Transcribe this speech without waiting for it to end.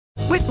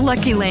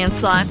Lucky Land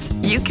Slots,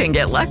 you can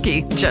get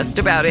lucky just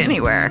about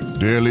anywhere.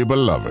 Dearly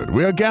beloved,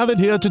 we are gathered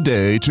here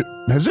today to...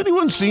 Has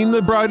anyone seen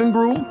the bride and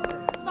groom?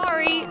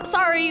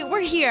 Sorry, we're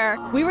here.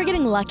 We were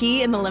getting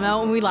lucky in the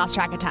limo and we lost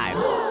track of time.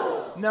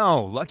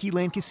 No, Lucky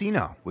Land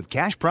Casino, with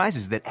cash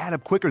prizes that add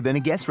up quicker than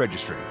a guest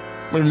registry.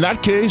 In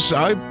that case,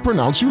 I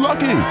pronounce you lucky.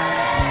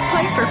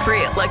 Play for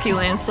free at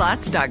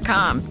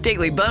LuckyLandSlots.com.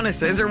 Daily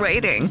bonuses are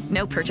waiting.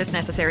 No purchase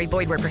necessary.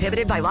 Void where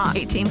prohibited by law.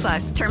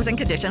 18+. Terms and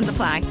conditions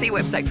apply. See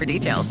website for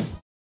details.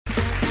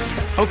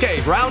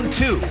 Okay, round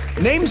two.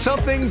 Name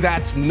something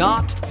that's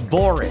not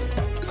boring.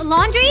 A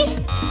laundry?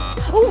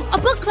 Ooh, a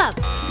book club.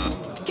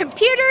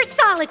 Computer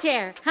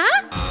solitaire,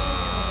 huh?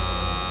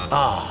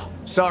 Ah,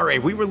 sorry.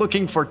 We were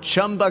looking for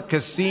Chumba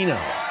Casino.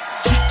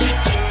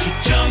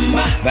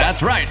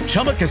 That's right.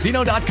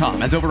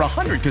 ChumbaCasino.com has over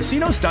 100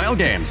 casino-style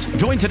games.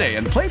 Join today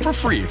and play for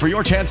free for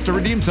your chance to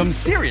redeem some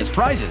serious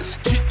prizes.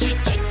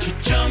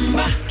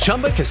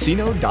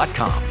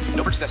 ChumbaCasino.com.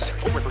 No purchase necessary.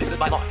 Void where prohibited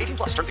by law. 18+.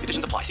 Terms and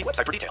conditions apply. See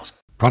website for details.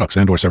 Products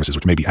and/or services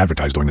which may be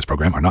advertised during this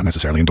program are not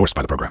necessarily endorsed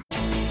by the program.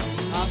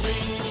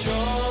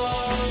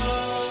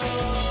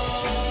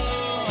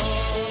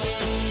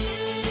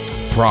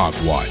 Prog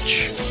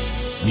Watch.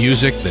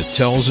 Music that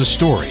tells a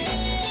story.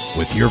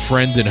 With your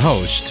friend and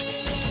host,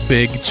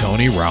 Big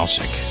Tony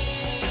Rousick,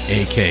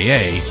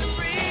 a.k.a.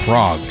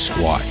 Prog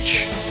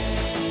Squatch.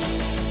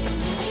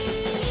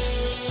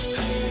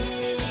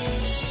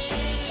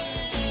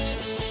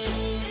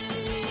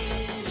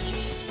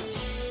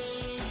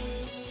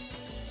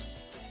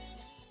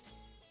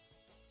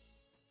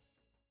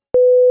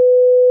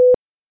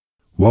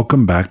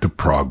 Welcome back to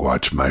Prog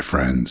Watch, my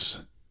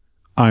friends.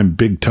 I'm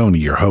Big Tony,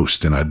 your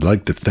host, and I'd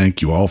like to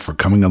thank you all for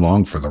coming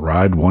along for the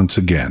ride once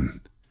again.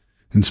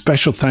 And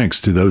special thanks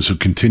to those who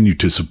continue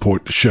to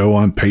support the show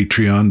on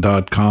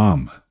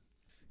Patreon.com.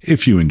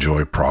 If you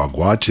enjoy Prog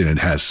Watch and it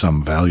has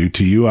some value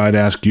to you, I'd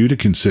ask you to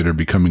consider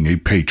becoming a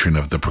patron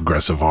of the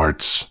progressive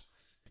arts.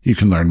 You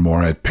can learn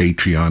more at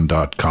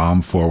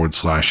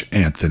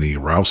patreon.com/Anthony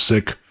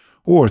Rousick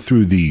or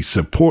through the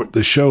Support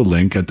the Show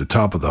link at the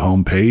top of the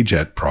homepage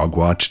at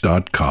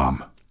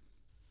progwatch.com.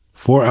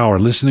 For our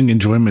listening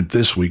enjoyment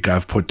this week,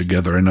 I've put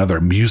together another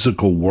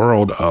musical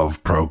world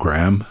of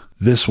program,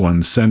 this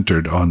one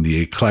centered on the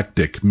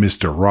eclectic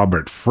Mr.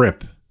 Robert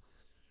Fripp.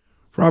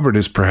 Robert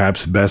is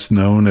perhaps best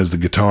known as the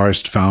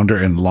guitarist, founder,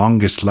 and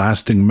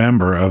longest-lasting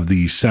member of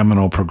the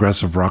seminal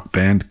progressive rock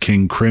band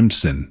King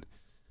Crimson.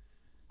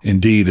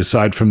 Indeed,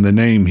 aside from the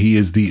name, he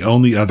is the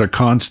only other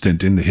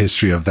constant in the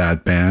history of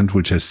that band,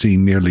 which has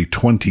seen nearly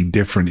 20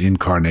 different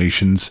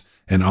incarnations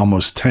and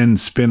almost 10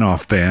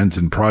 spin-off bands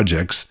and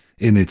projects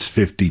in its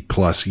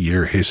 50-plus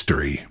year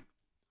history.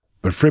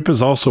 But Fripp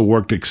has also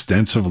worked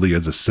extensively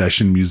as a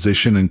session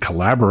musician and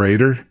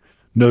collaborator,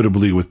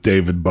 notably with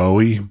David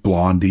Bowie,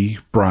 Blondie,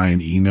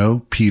 Brian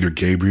Eno, Peter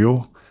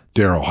Gabriel,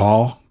 Daryl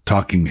Hall,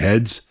 Talking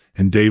Heads,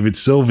 and David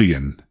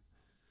Sylvian.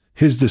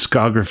 His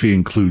discography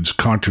includes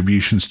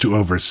contributions to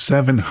over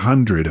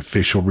 700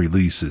 official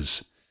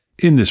releases.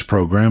 In this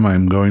program, I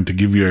am going to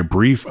give you a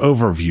brief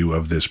overview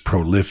of this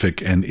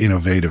prolific and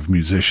innovative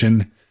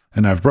musician,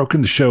 and I've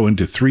broken the show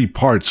into 3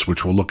 parts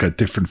which will look at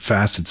different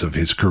facets of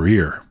his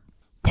career.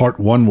 Part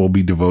 1 will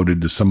be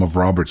devoted to some of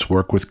Robert's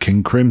work with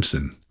King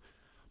Crimson.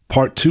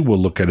 Part 2 will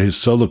look at his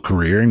solo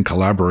career and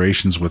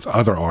collaborations with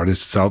other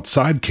artists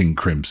outside King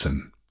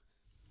Crimson.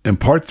 And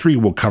Part 3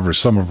 will cover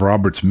some of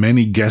Robert's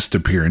many guest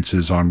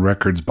appearances on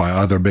records by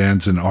other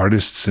bands and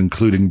artists,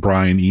 including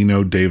Brian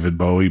Eno, David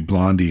Bowie,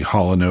 Blondie,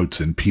 Hall &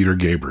 Oates, and Peter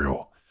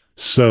Gabriel.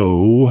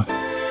 So...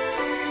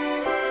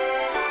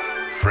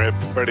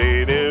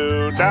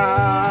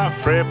 Frippity-doo-dah,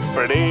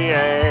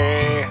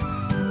 frippity-ay.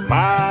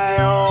 My,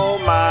 oh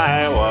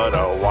my, what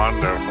a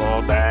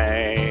wonderful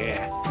day.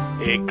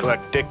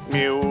 Eclectic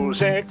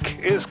music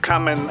is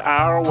coming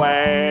our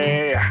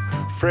way.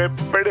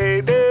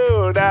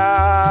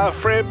 Frippity-doo-dah,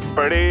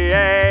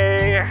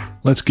 frippity-ay.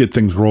 Let's get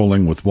things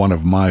rolling with one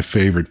of my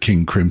favorite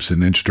King Crimson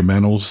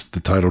instrumentals,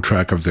 the title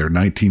track of their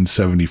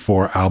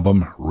 1974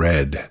 album,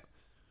 Red.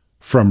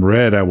 From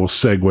Red, I will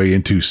segue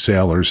into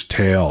Sailor's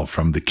Tale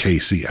from the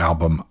Casey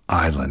album,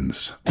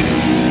 Islands.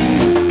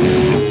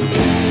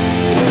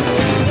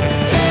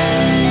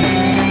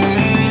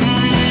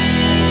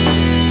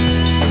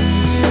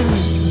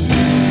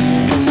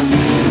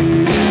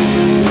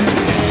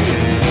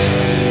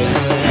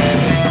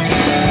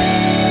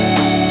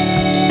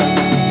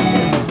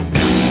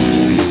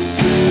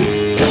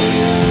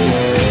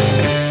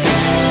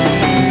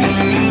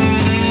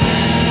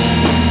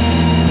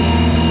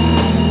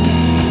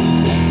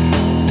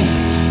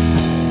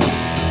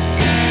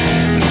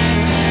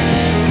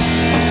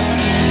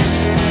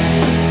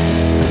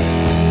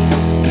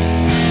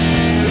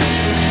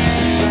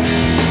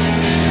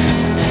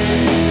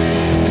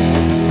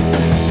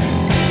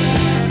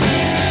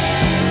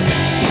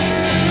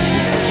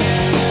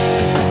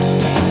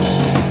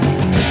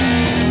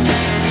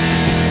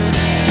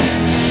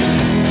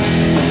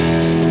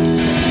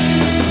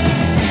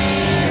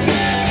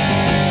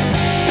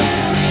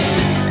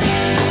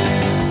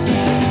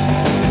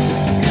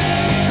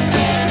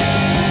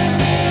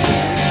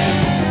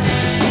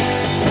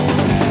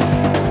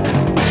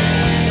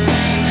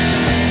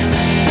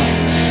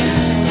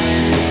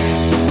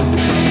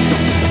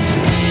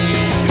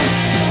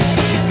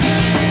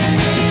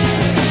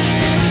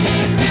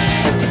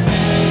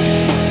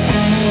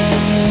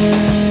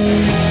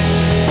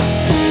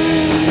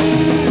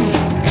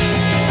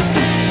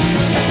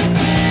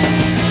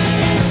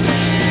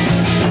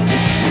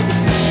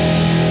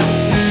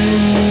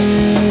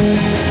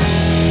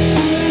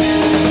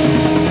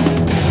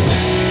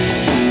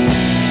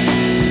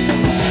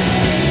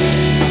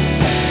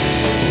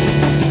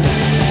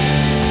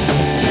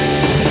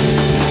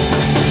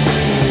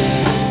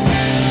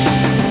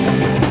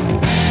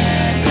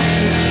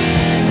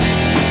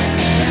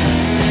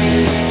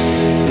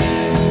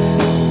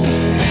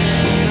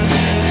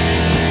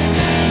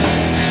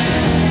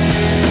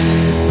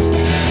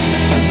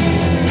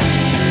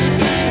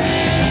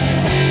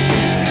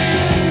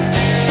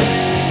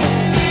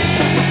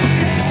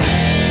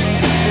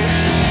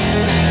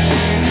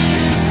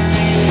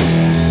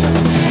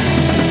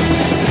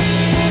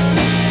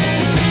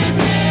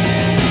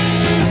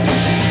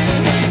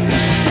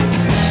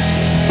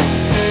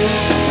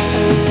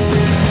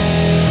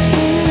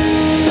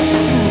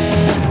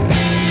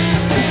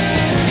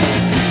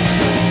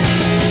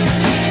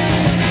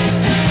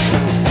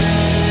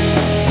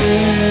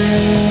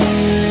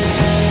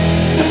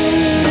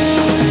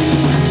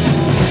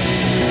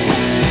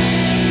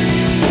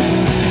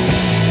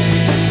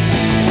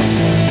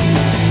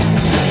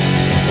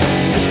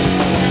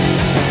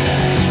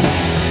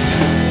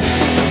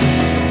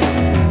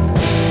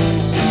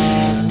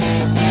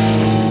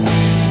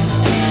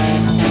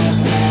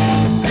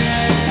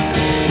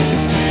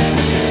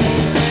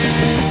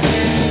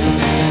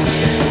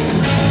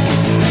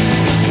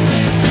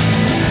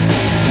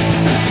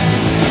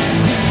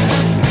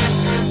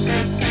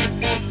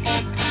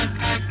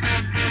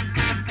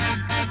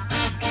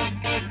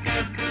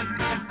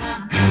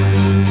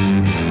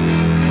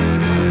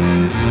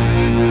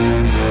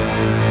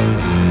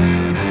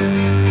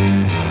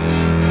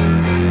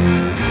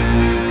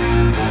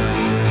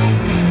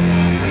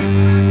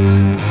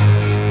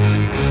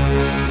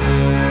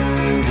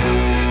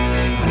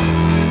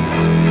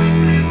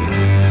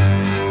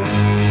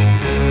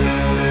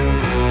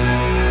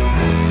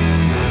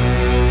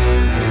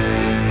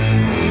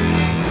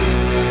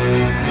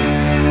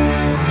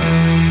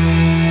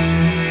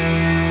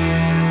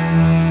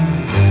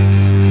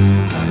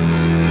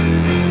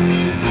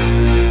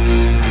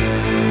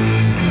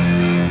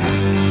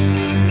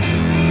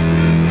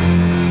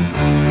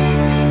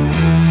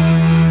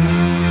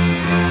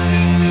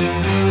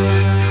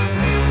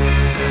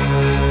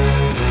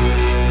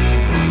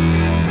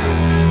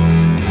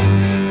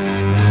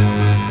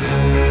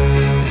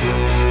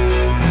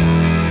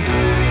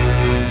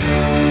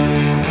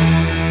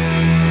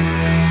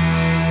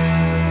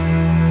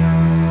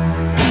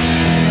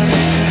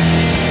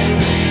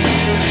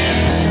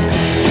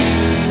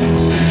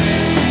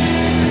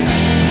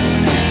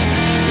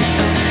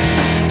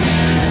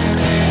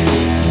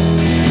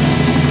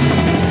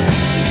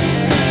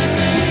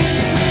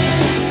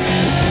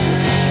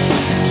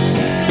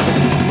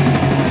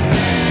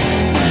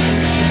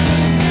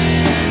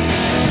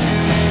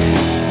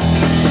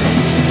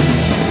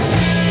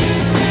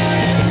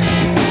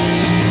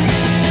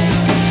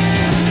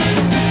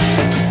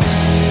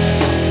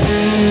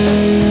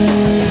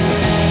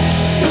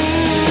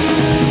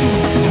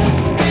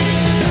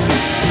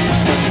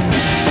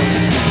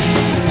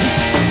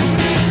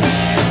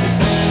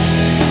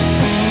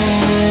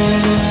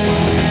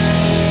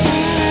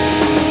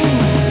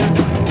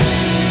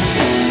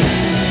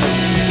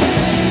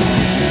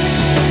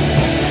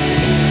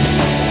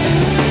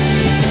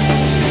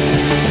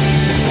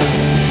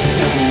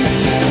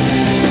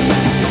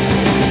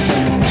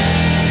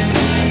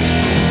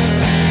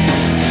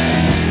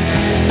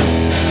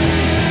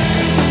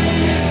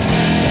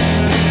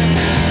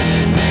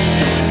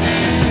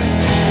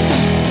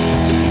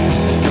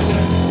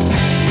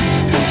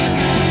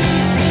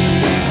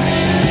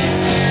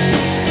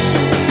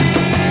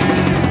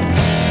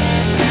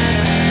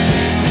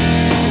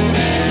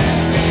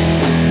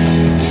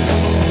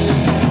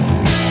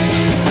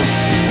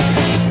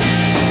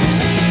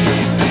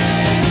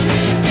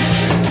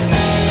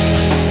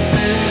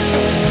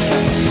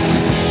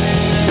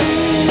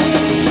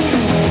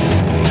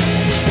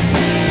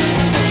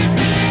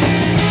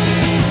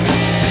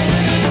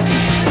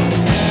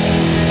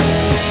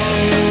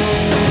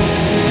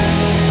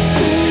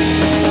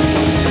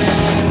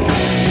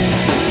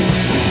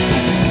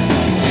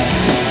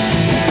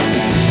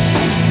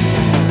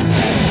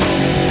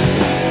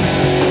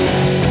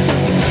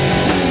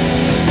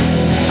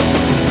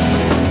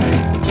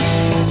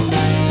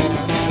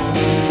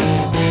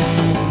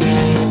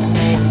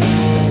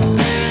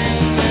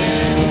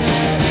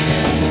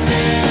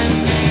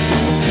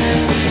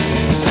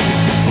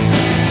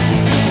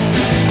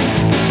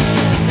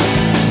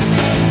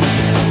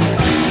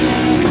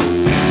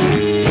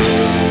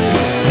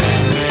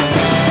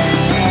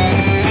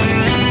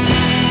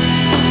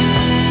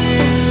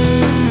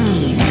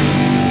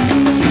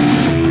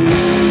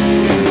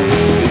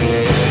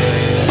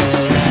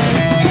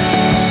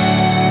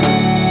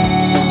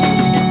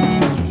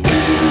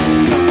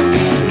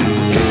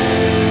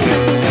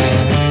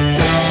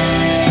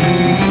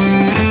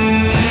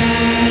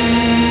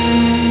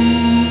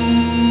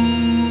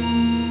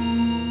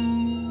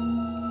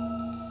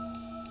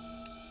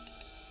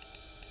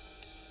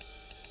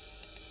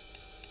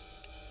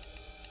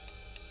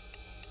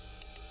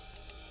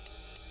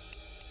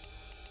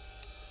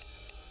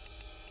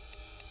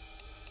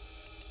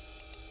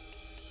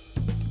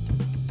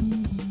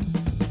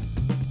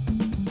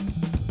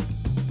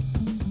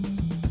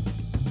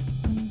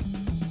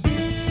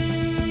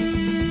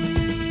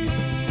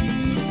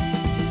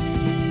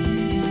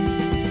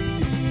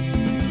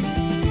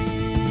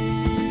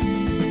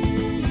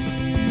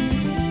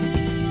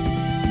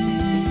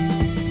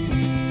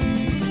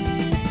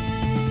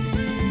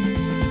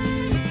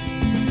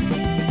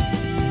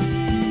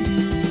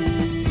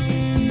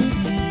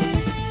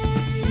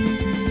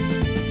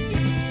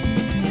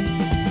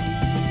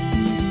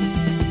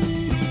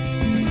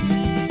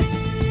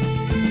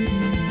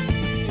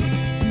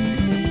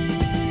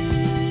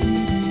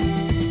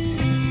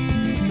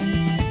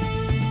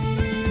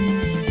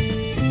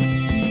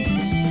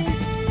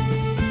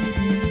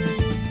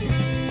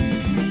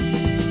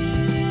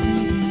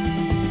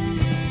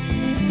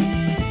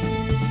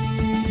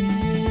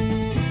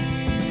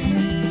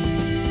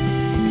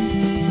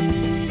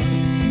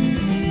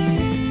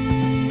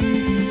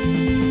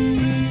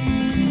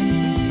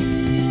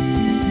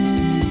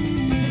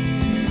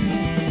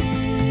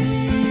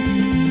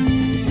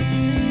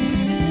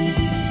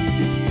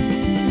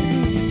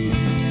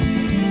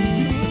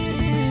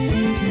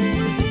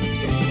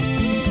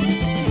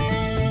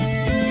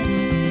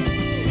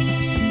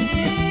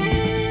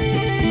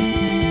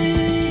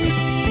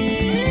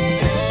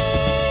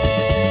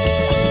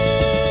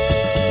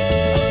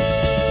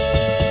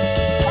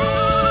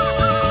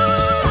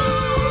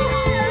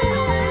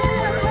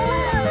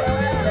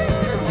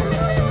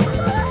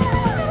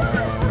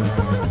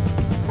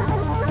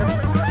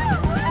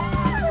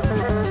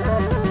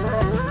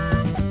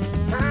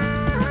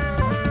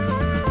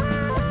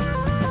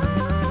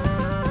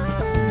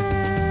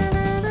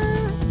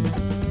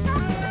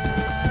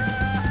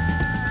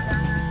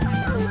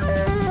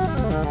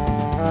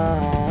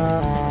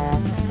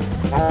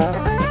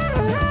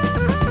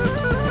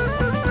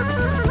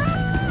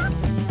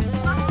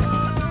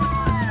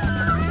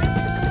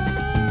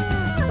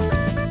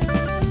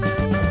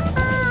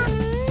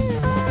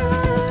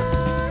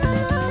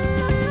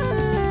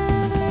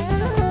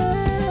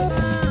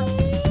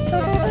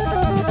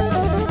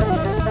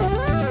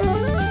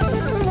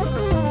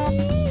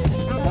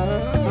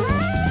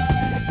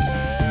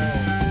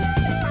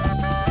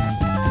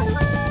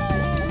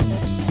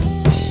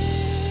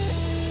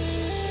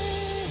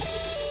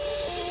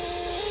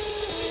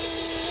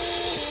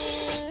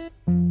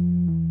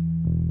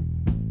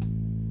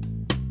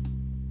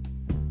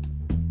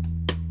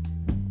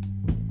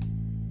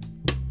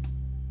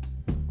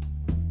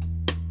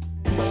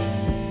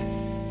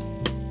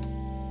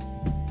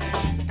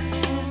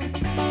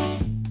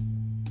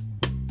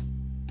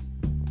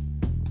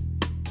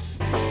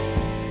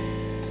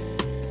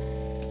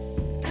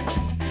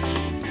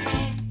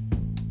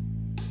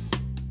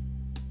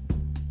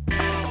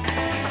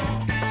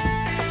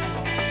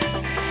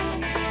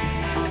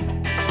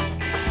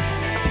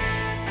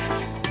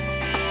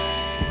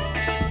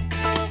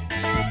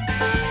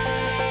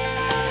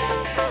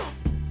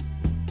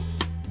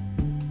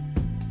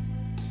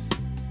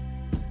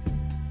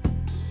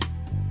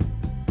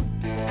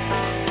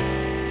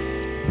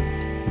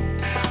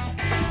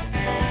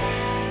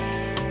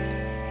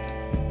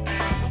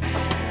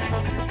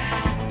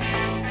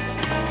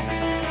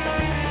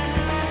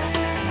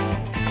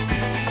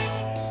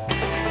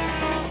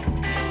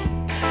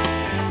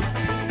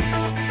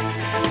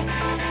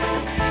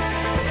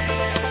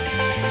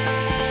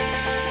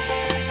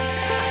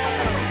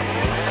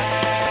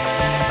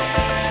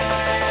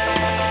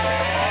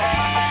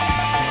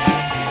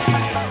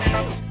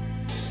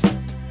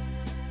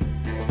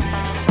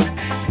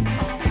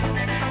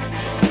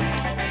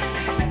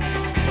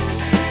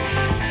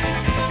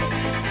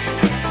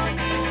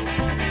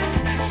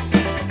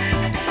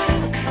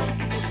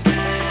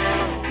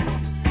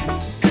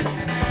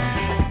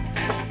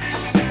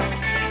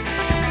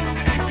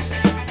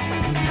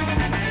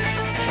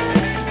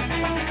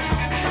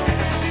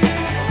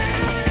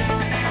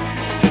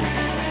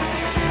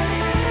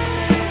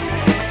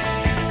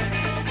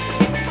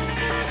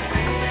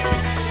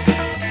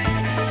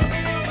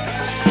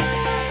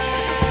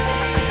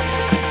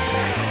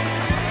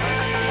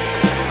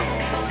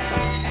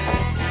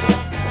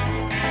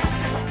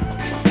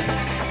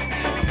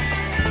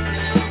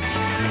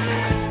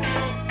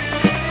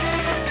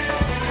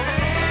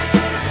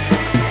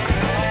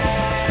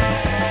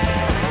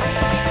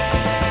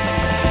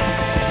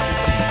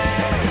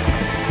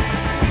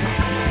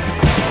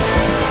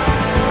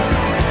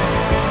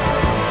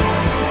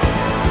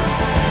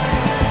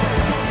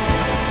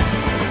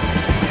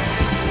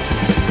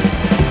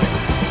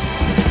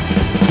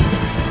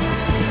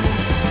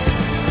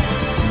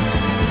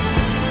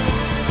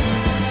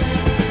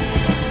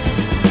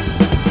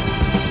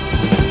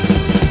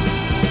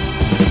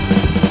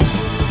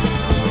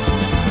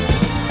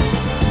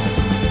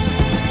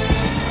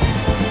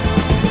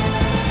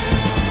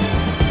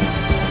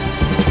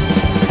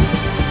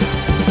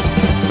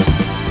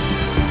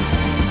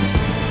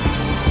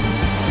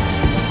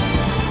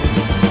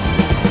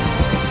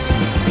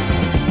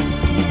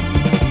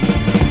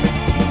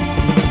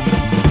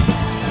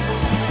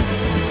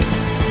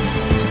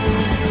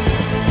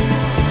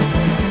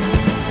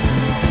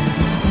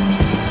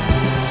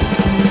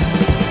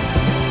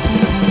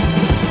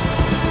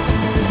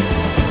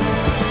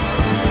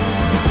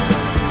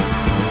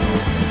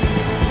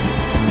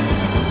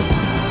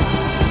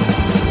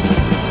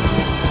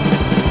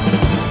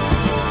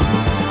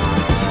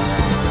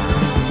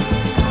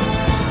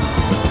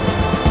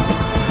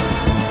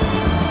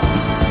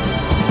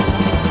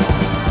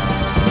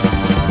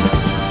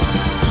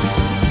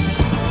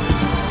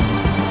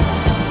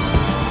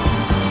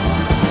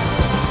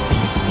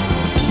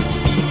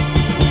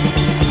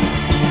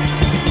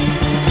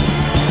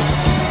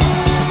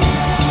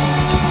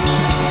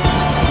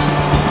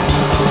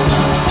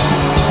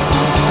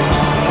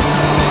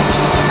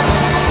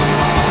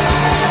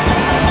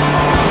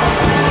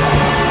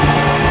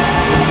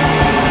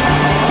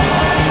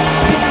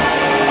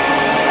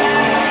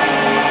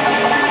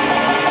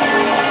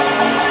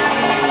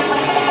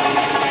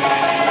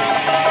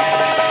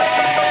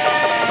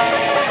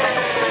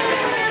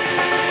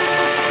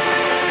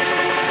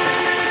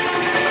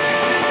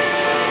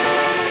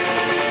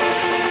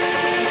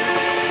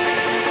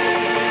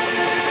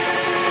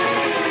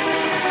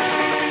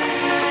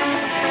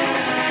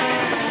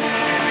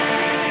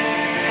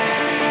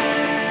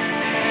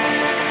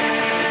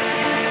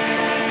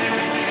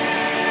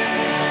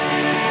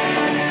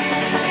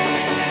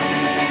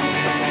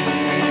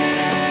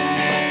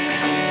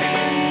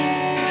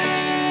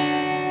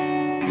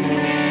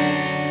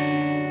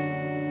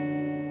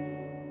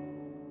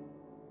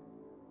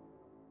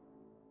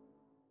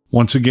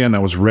 Once again,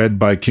 that was Red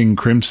by King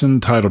Crimson,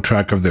 title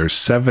track of their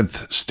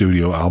 7th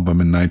studio album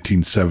in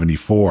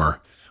 1974,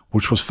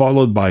 which was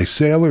followed by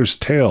Sailor's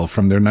Tale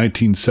from their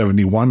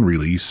 1971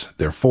 release,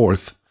 their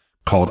 4th,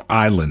 called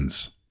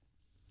Islands.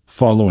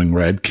 Following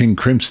Red, King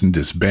Crimson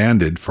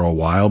disbanded for a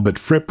while, but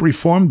Fripp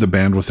reformed the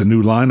band with a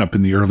new lineup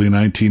in the early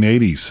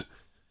 1980s.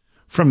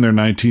 From their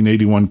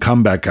 1981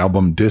 comeback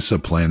album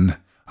Discipline,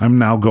 I'm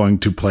now going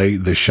to play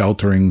The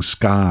Sheltering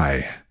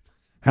Sky.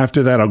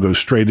 After that, I'll go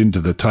straight into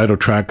the title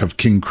track of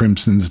King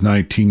Crimson's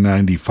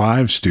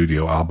 1995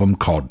 studio album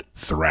called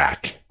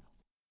Thrack.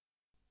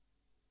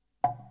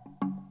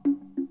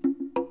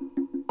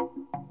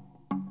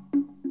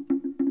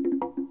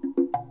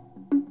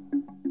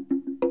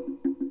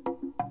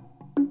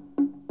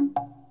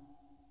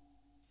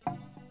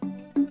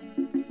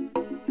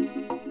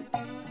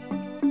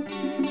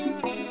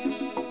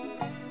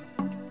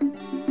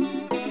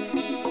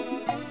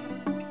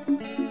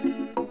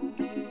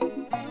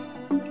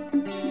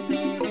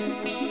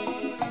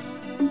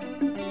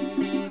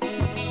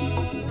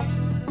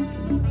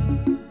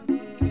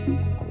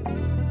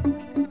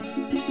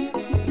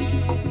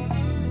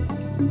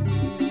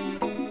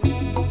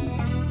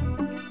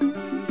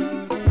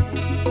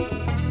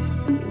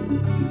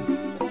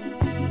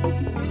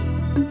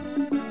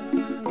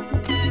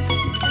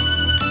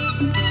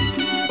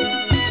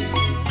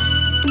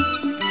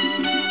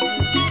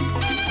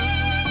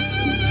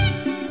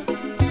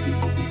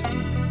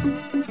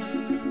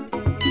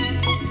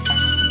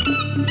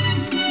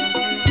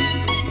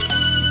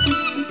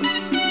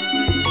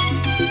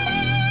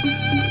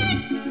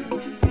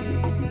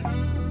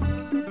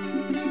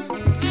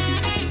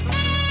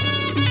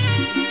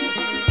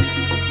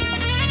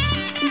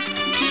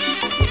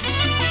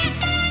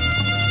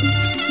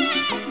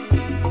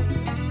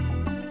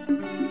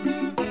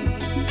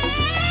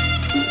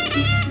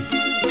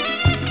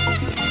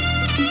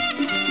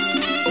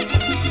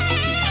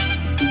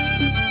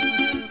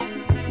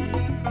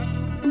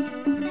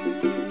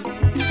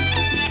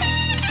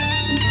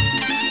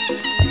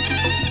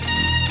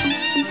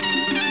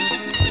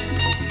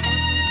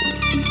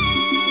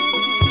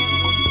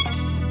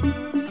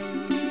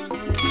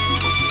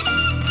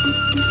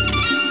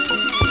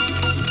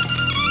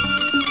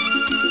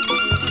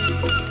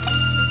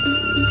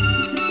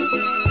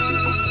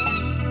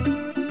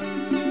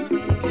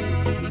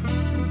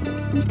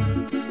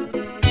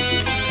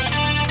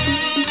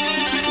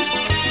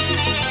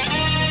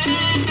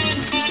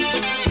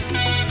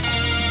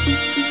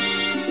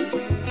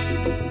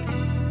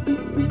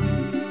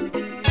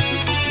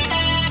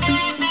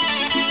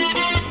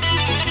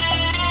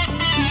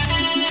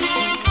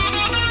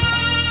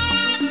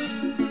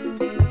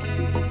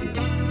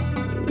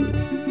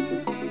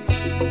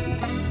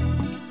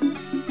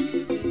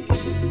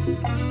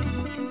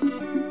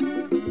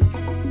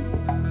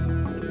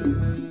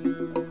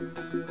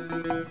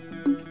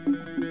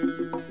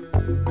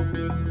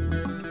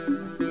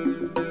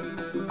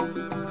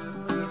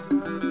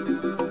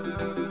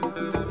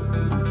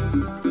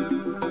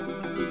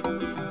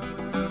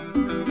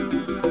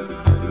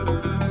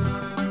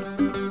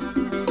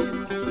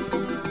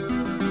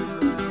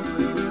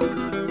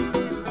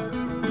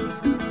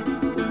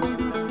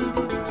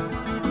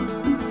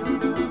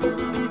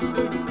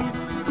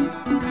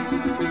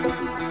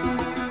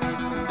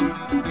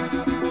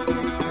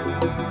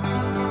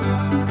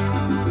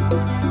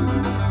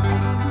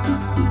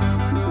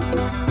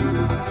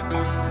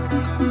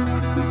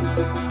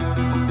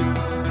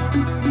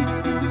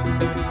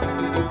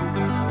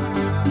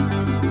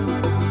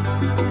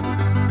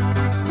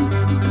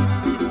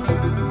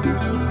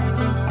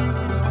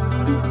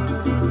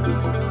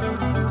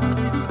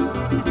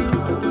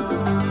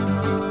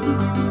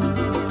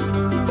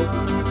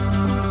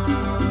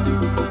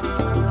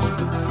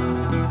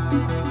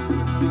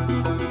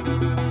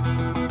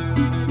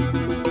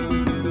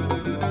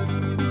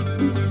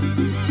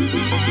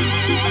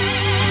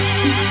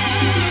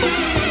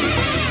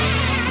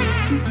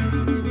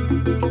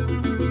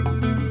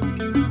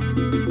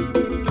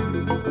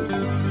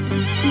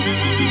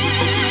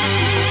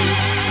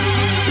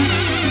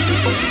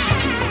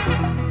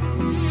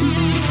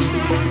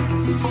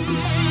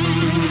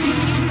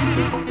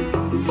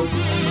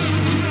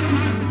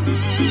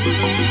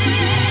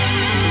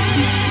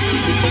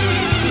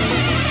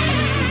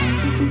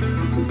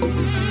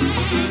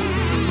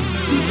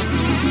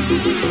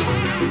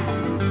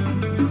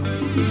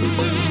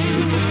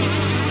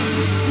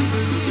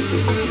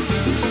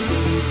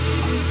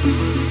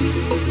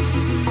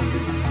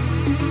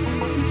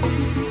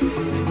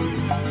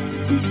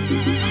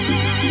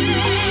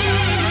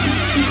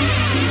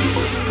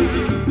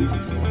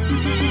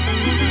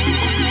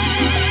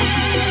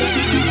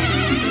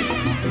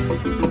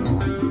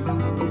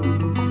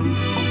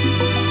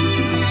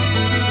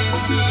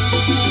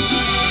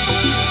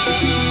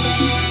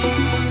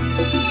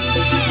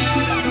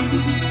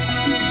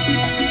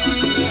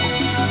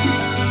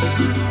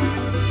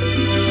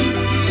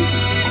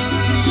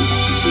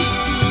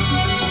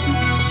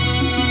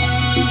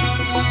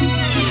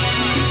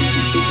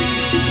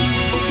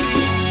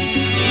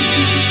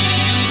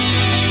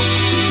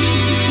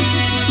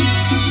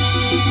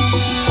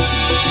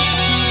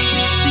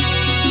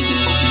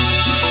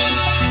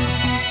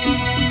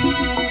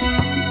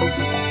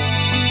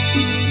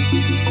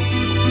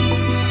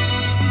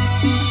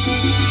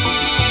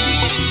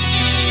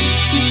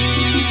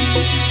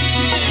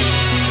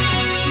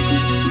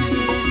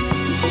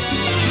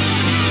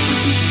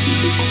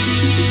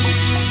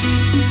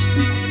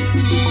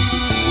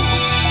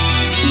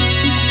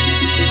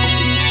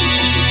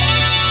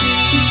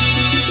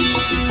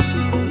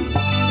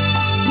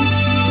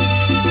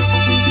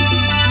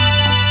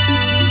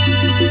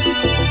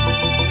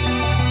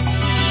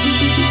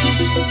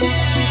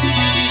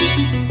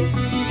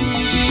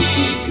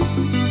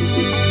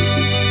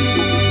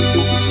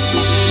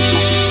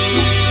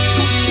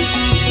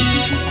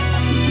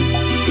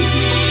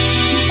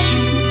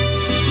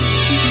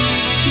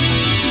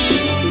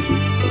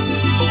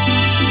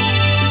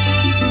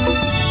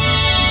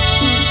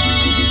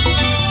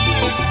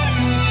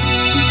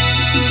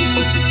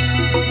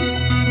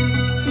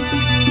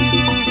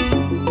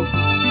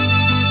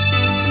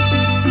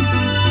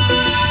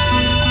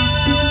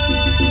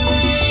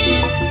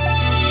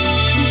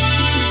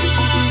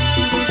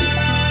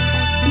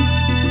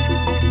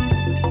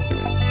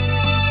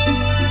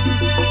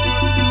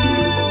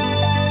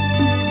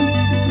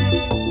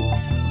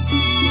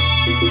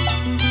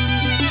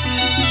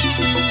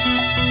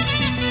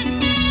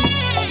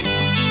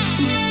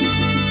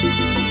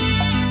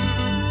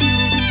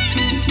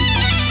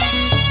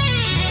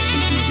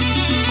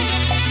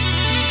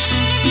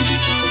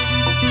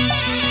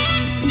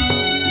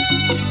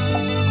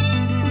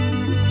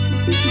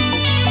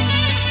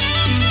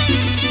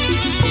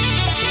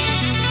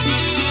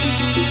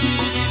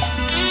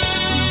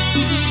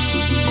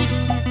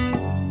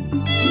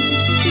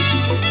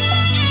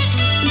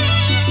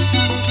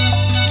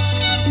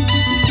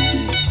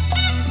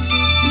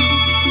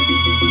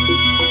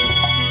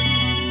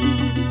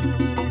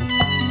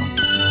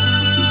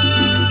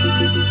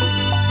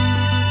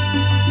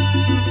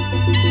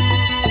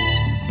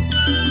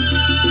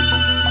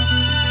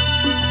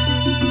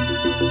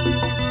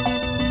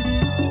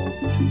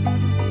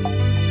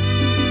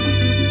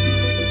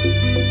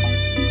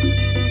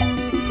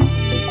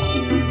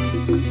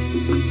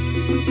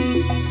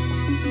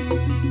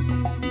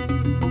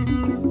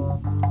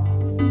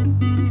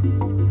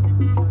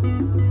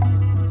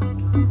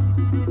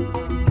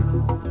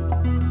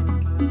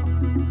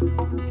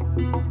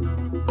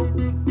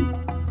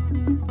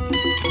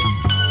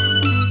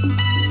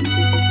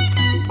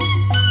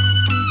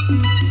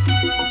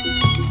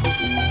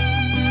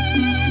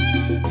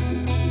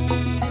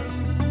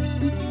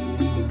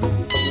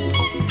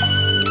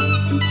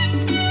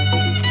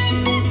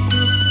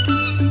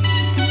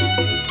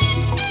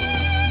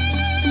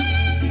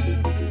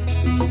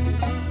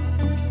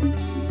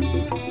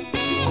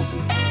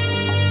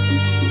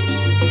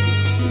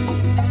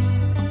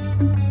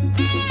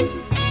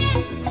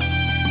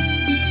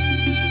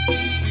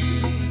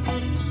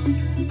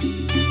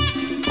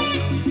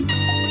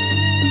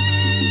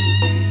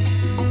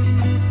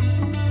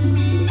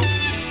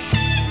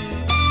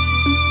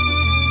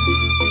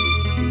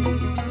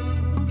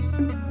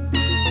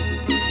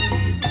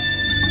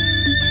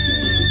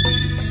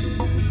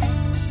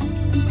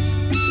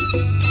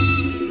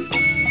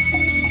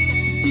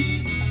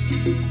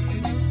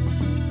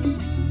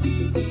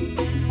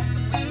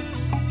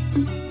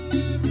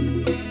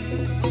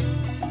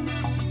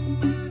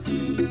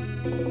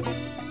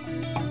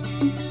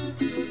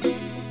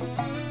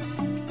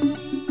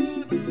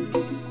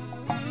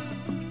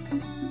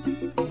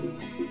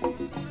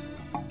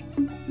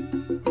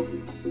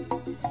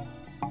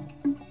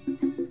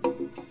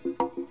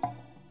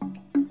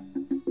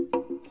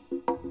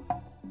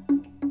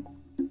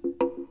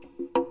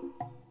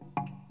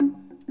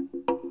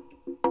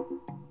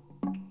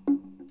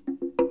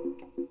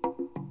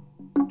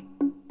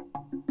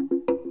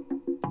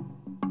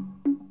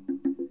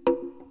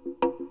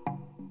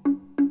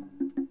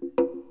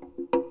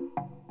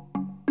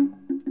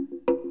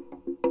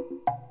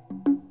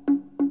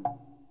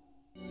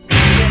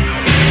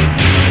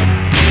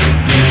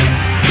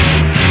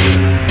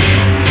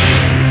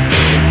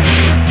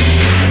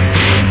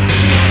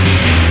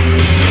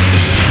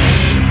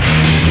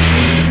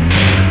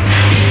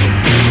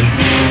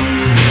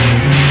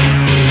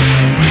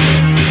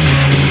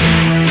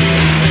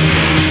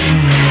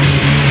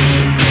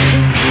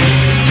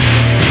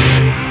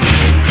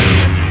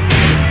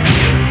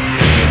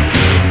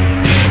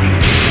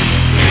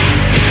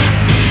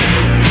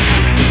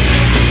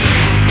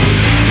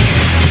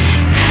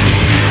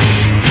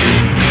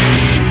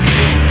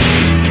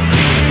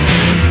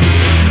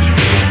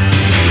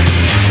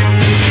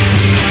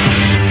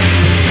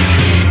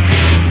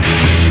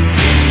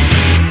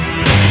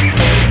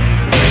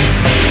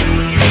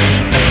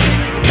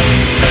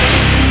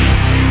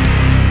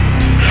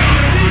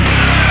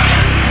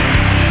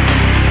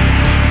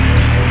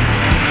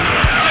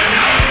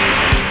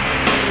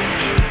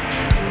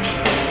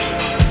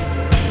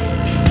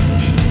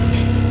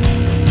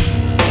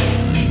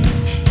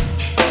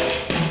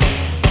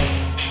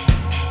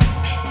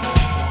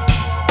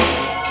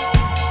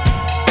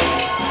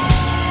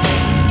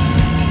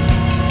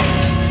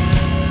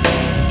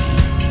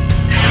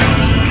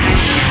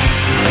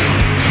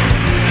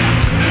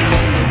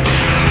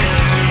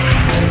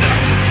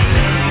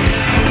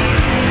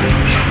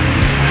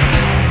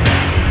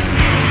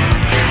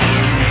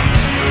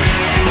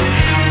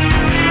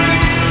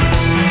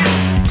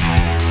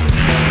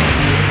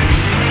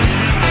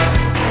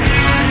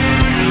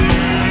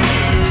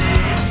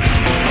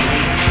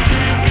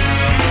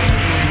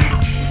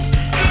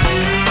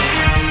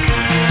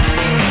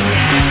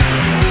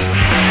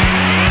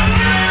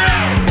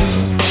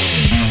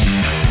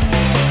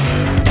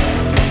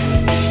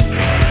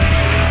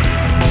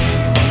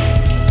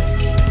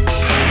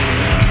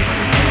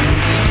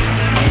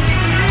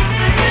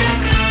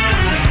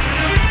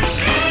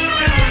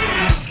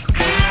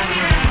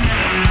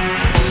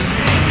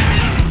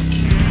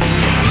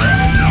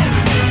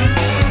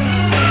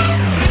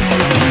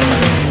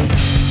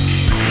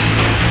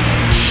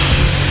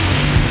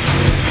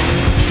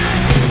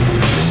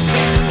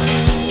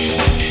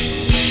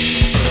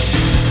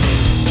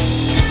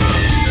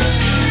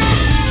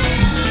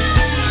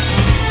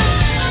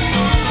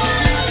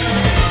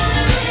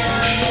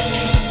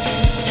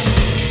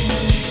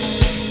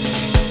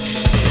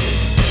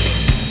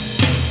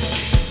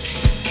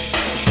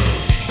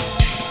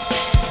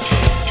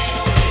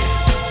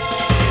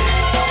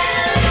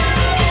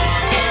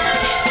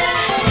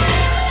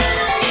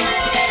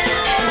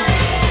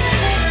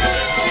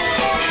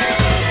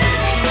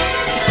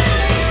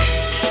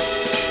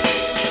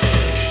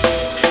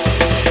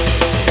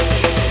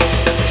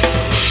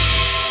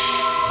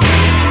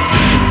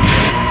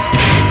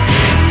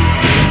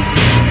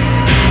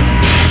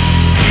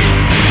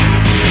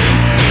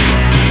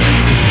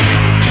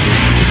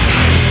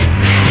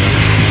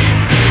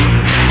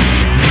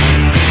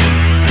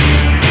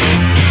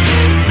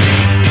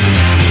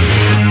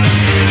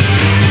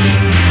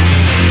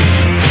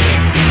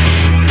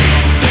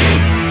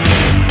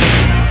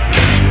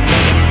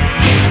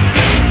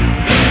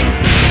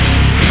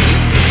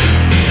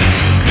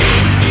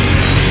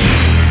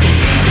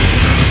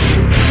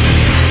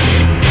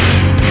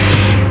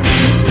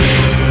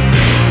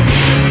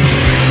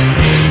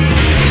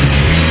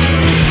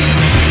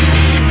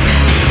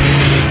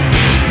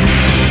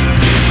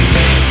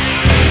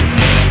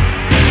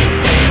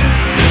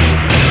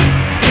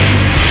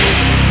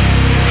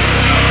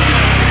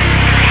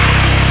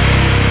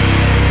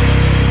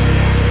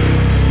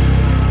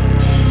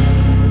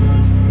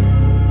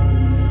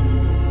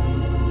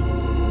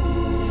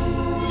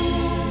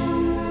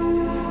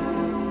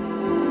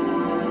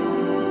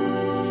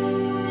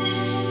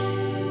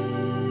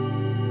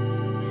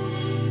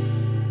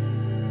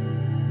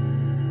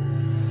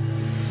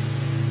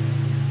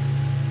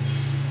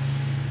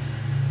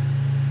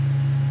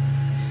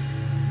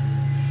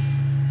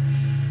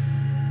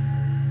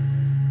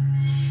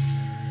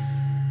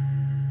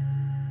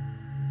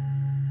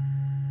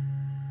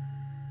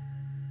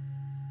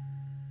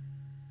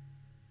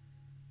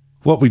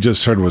 What we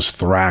just heard was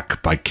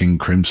Thrack by King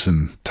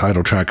Crimson,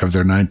 title track of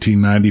their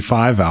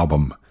 1995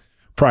 album.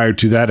 Prior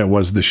to that, it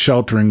was The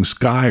Sheltering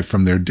Sky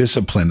from their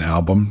Discipline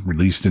album,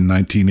 released in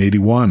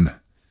 1981.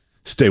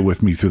 Stay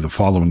with me through the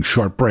following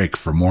short break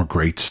for more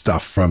great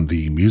stuff from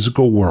the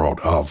musical world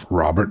of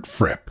Robert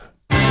Fripp.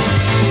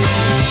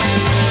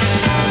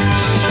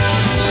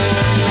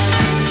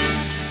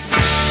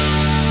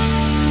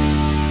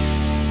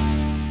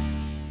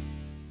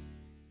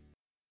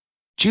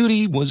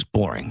 Judy was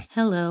boring.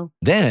 Hello.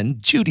 Then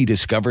Judy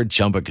discovered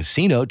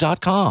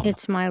ChumbaCasino.com.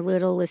 It's my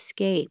little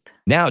escape.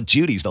 Now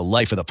Judy's the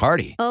life of the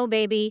party. Oh,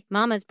 baby,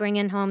 mama's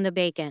bringing home the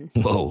bacon.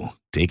 Whoa,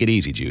 take it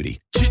easy, Judy.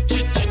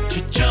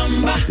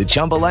 The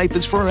Chumba life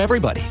is for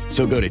everybody.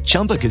 So go to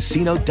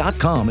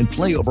ChumbaCasino.com and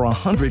play over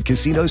 100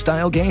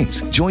 casino-style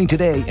games. Join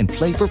today and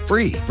play for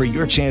free for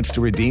your chance to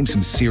redeem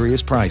some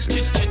serious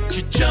prizes.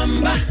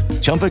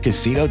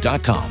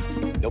 ChumbaCasino.com.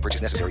 No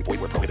purchase necessary. Void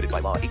where prohibited by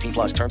law. 18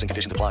 plus terms and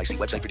conditions apply. See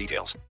website for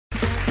details.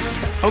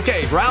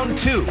 Okay, round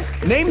two.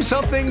 Name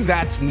something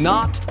that's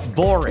not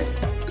boring.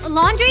 A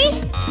laundry?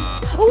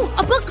 Ooh,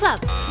 a book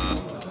club.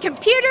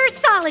 Computer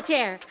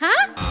solitaire,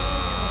 huh?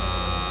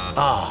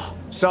 Ah,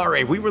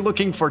 sorry, we were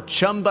looking for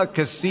Chumba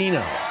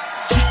Casino.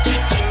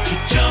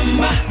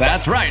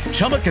 That's right,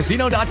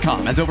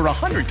 ChumbaCasino.com has over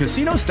 100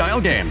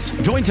 casino-style games.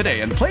 Join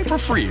today and play for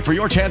free for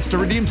your chance to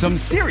redeem some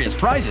serious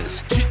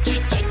prizes.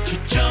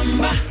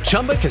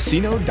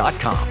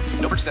 ChumbaCasino.com.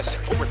 No purchase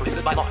necessary. Void where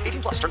prohibited by law.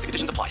 18 plus terms and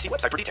conditions apply. See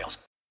website for details.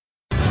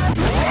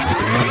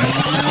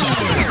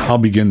 I'll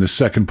begin the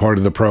second part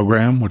of the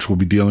program, which will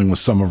be dealing with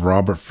some of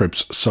Robert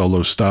Fripp's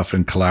solo stuff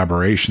and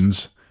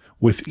collaborations,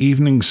 with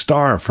Evening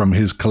Star from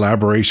his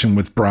collaboration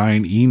with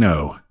Brian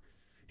Eno.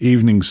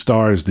 Evening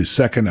Star is the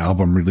second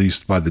album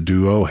released by the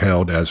duo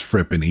hailed as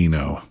Fripp and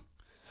Eno.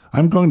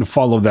 I'm going to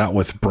follow that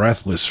with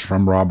Breathless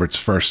from Robert's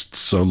first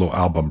solo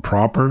album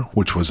proper,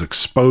 which was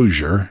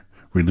Exposure,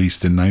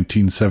 released in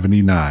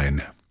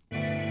 1979.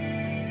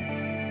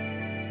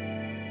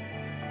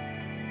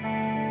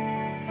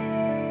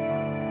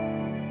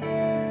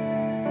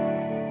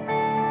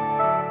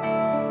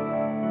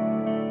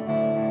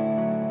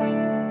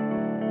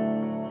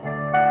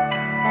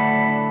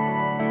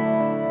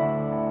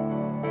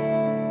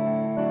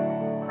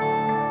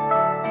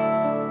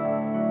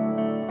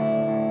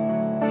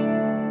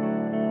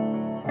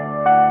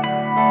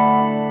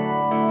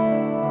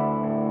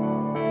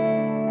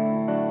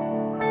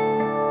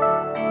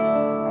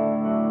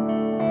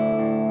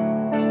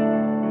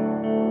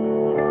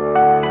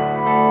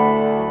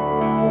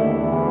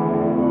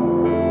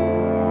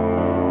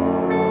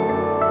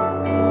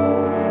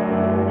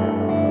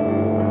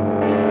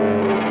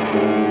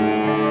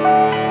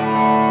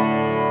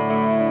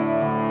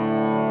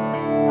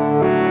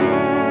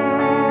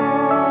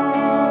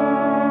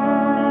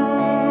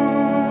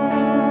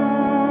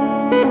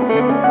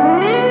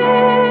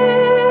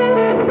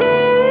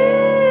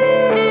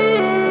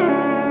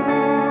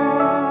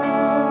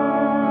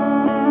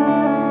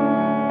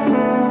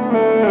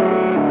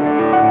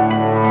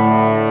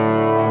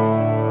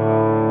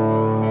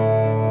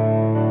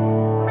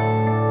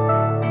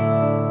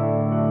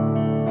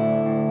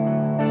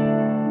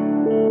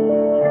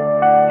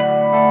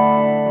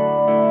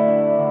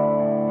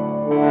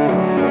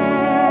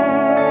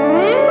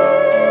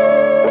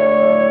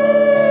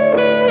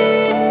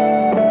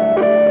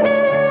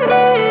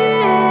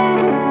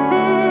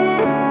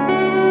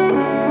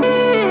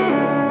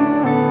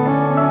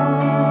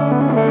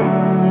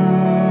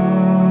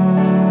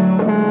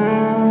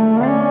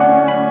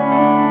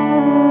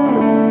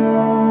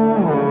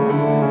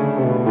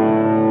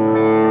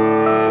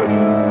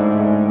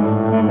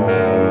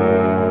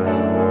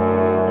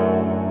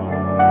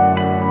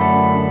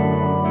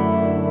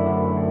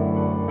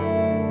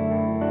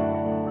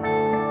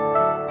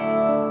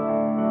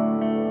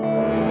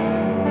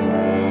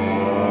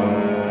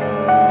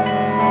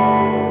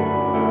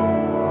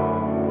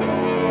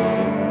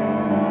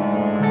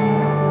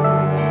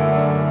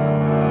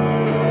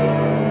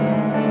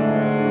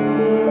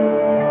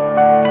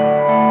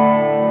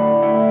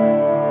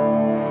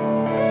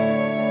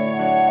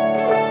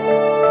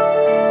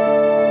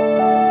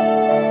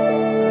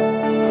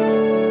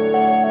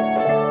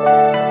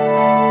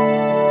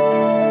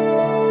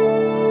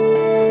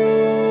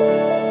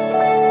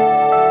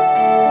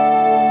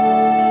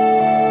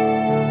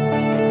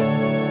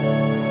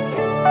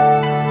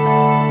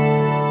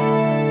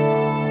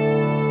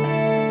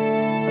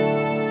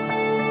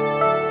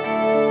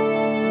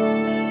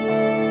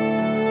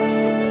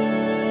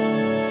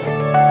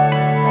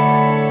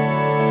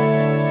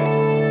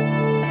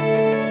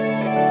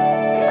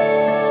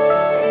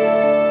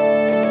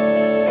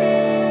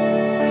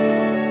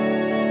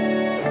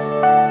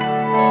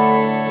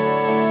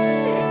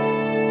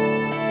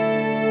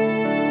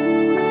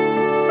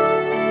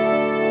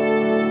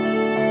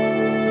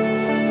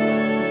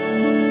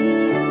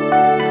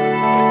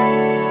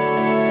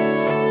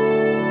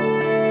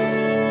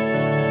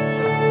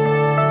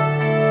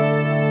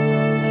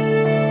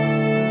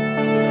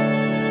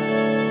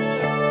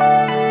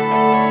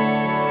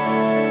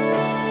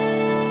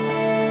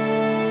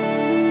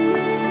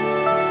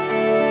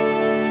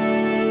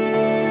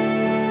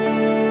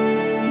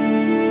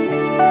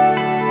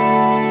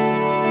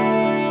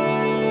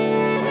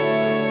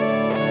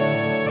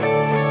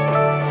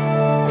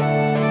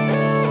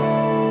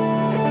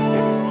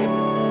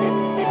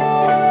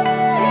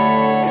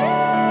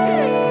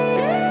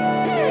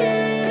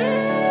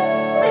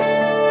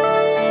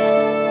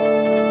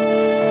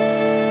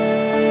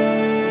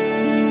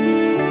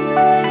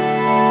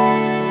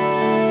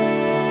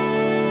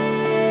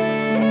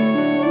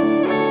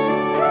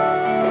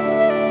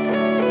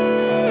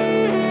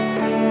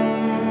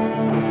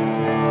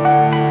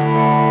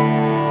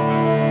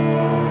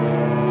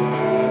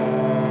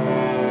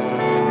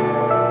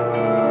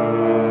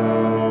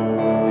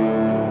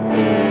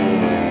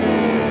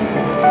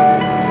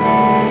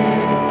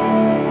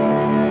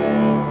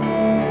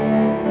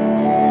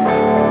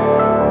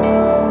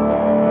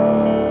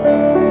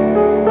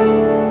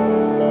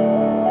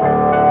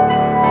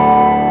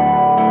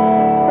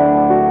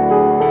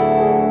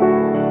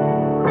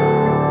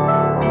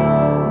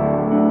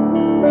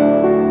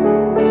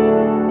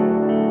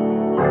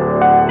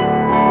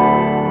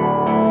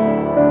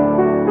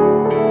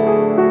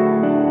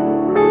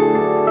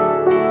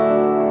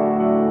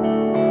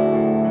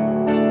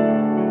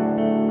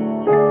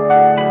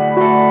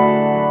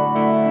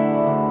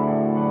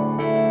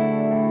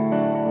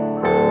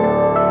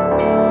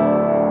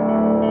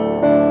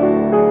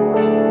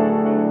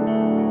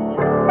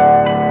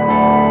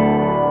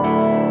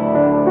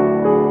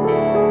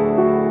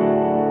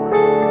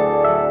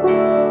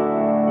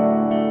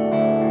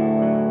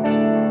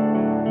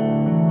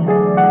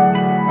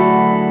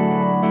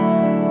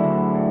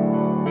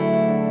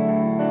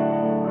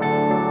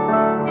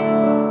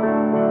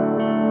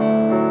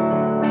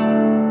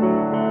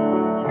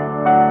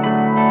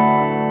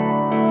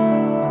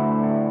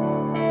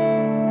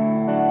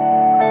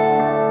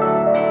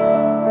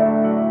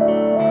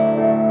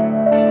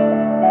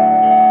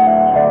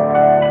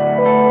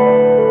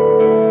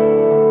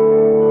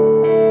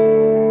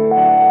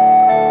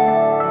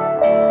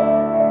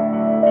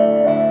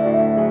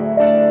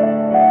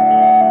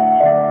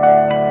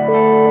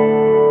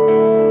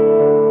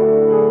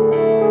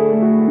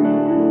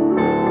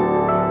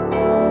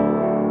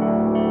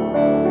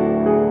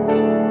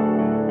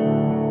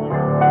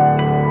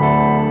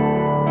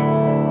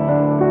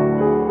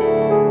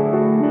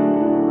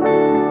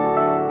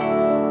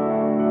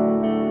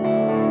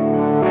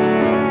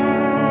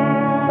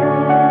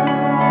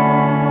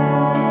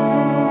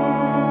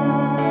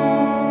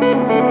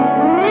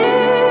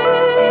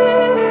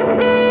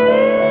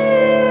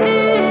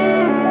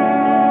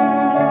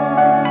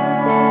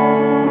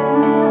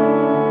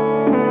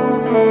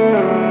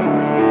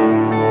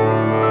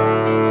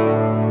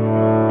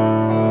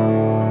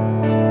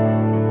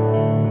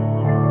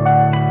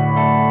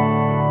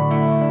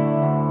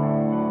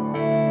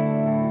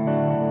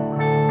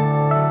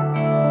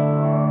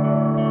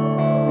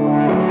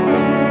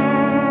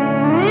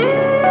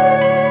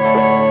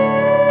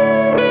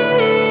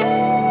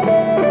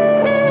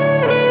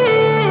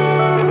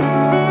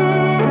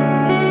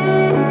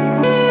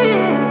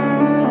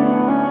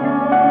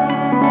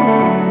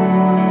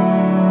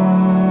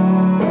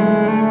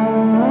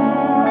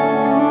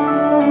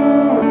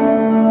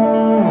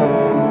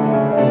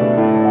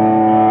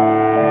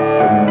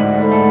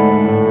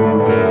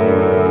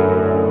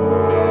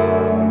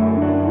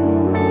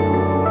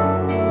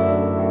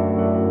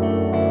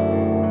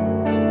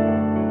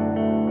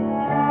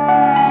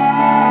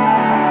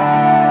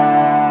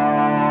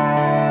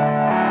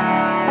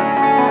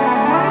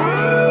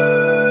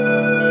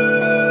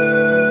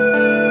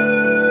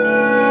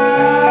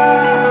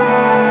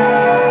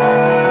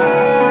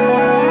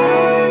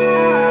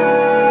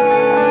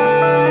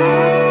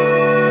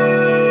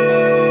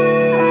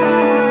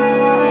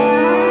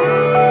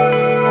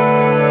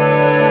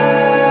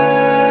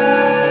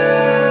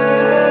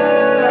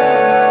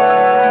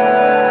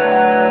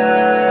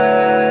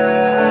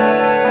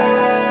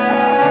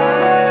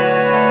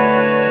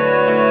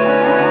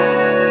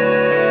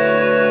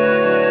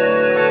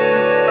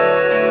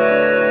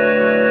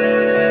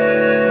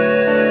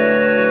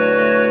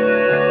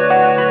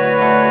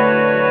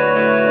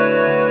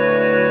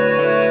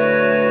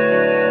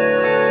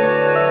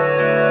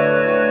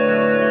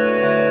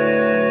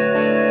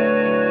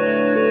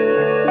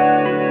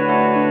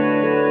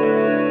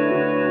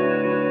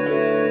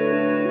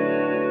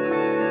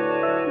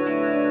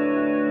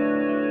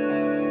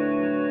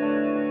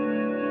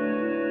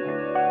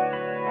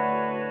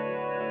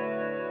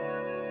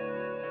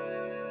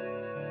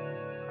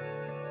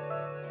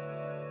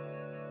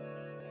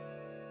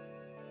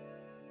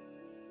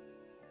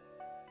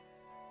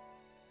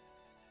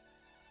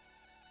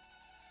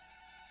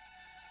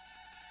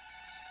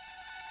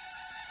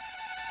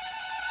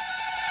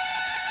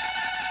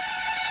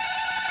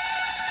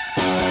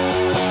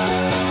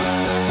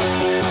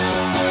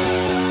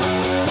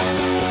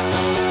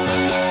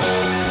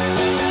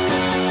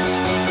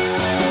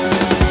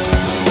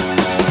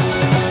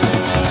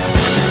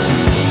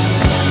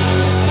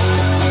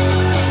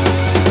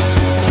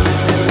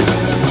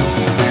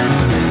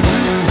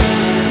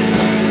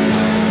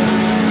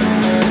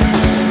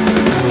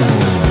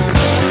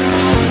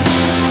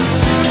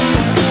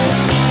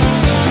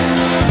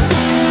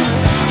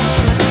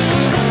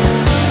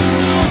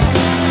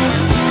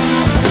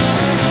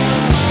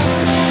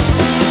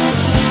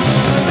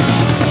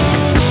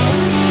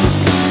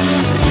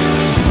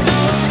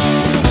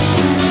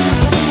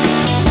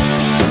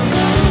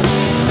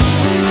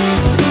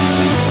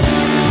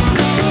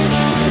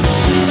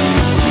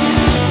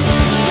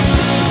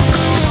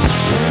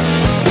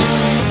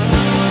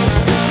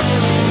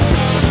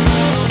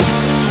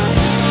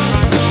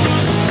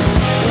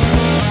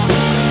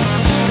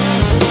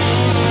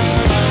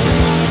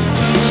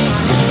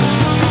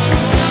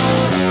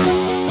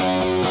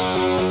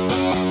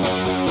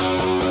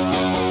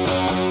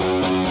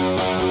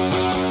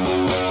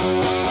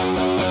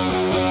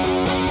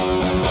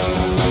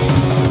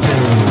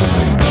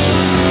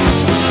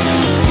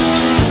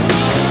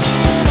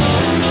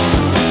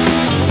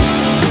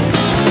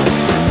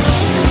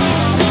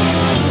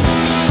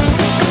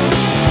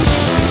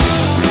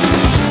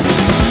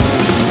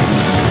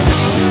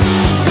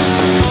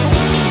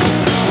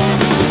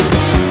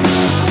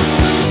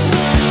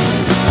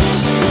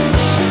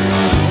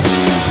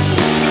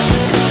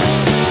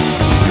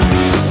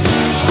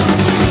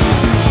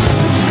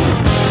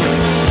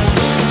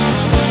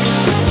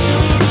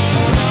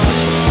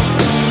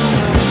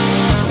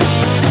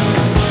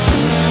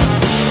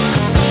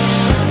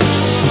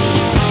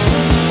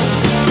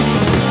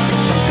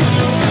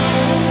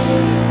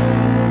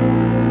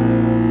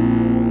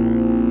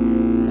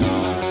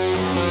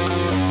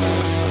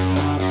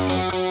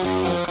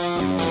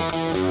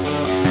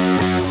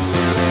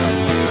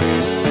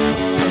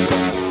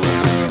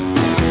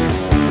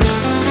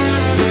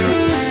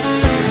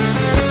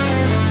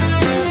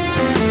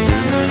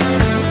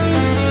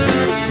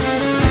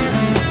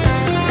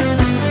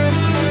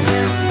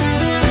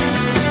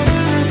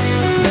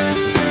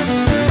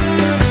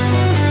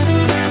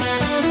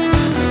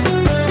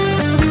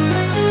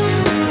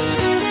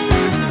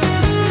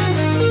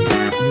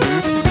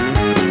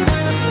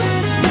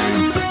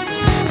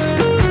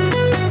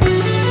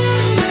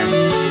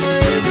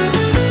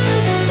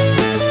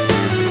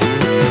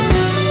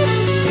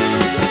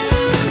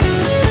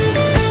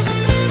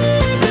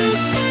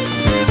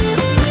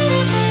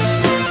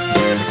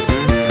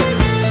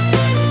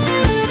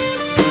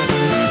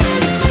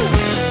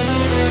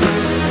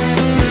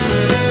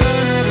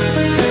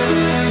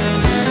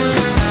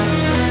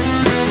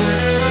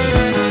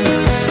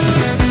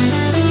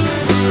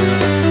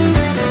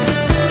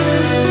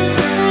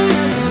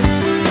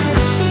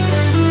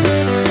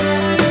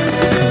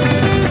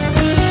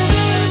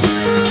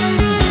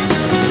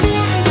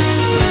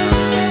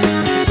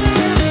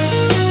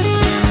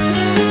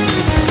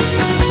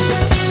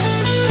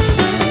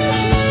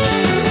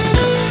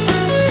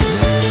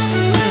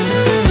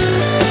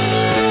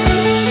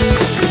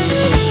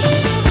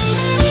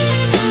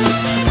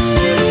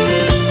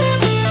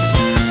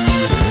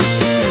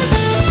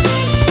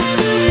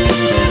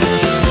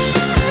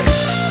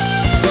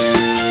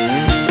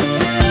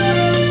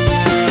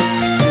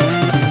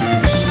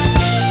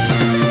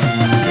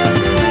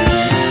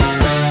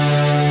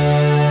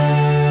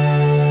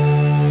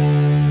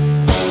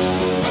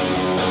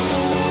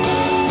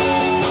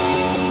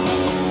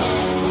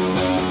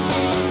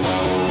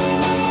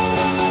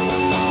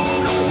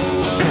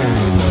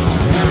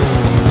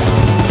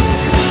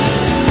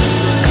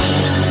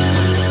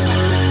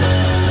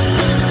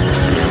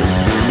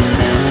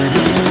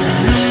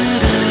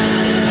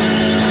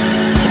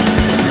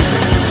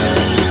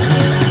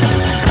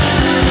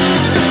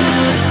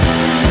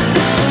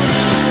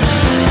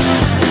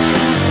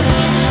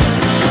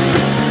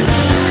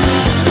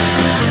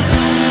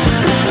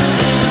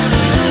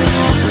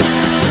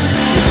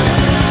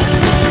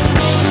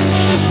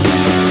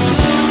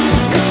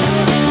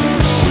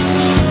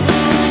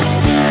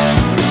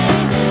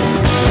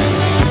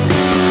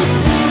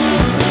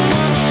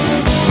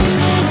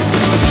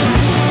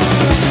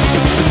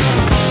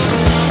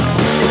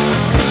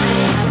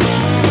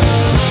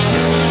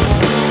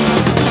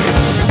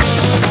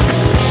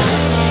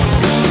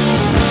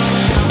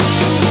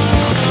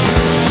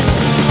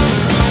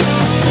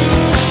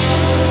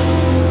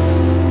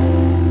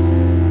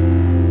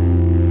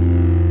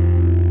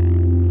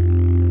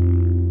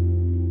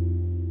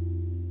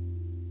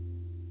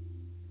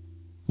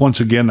 Once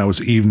again, that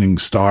was Evening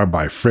Star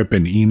by Fripp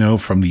and Eno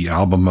from the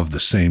album of the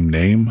same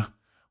name,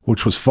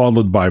 which was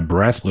followed by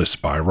Breathless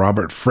by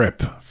Robert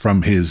Fripp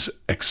from his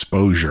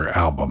Exposure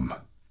album.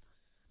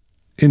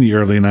 In the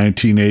early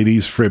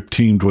 1980s, Fripp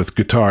teamed with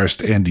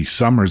guitarist Andy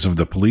Summers of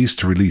The Police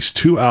to release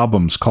 2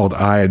 albums called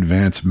I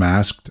Advance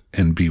Masked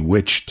and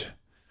Bewitched.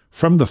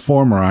 From the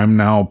former, I'm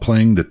now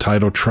playing the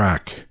title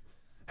track.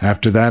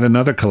 After that,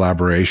 another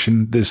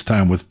collaboration, this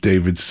time with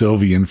David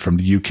Sylvian from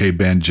the UK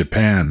band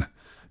Japan,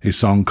 a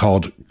song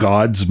called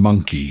God's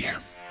Monkey.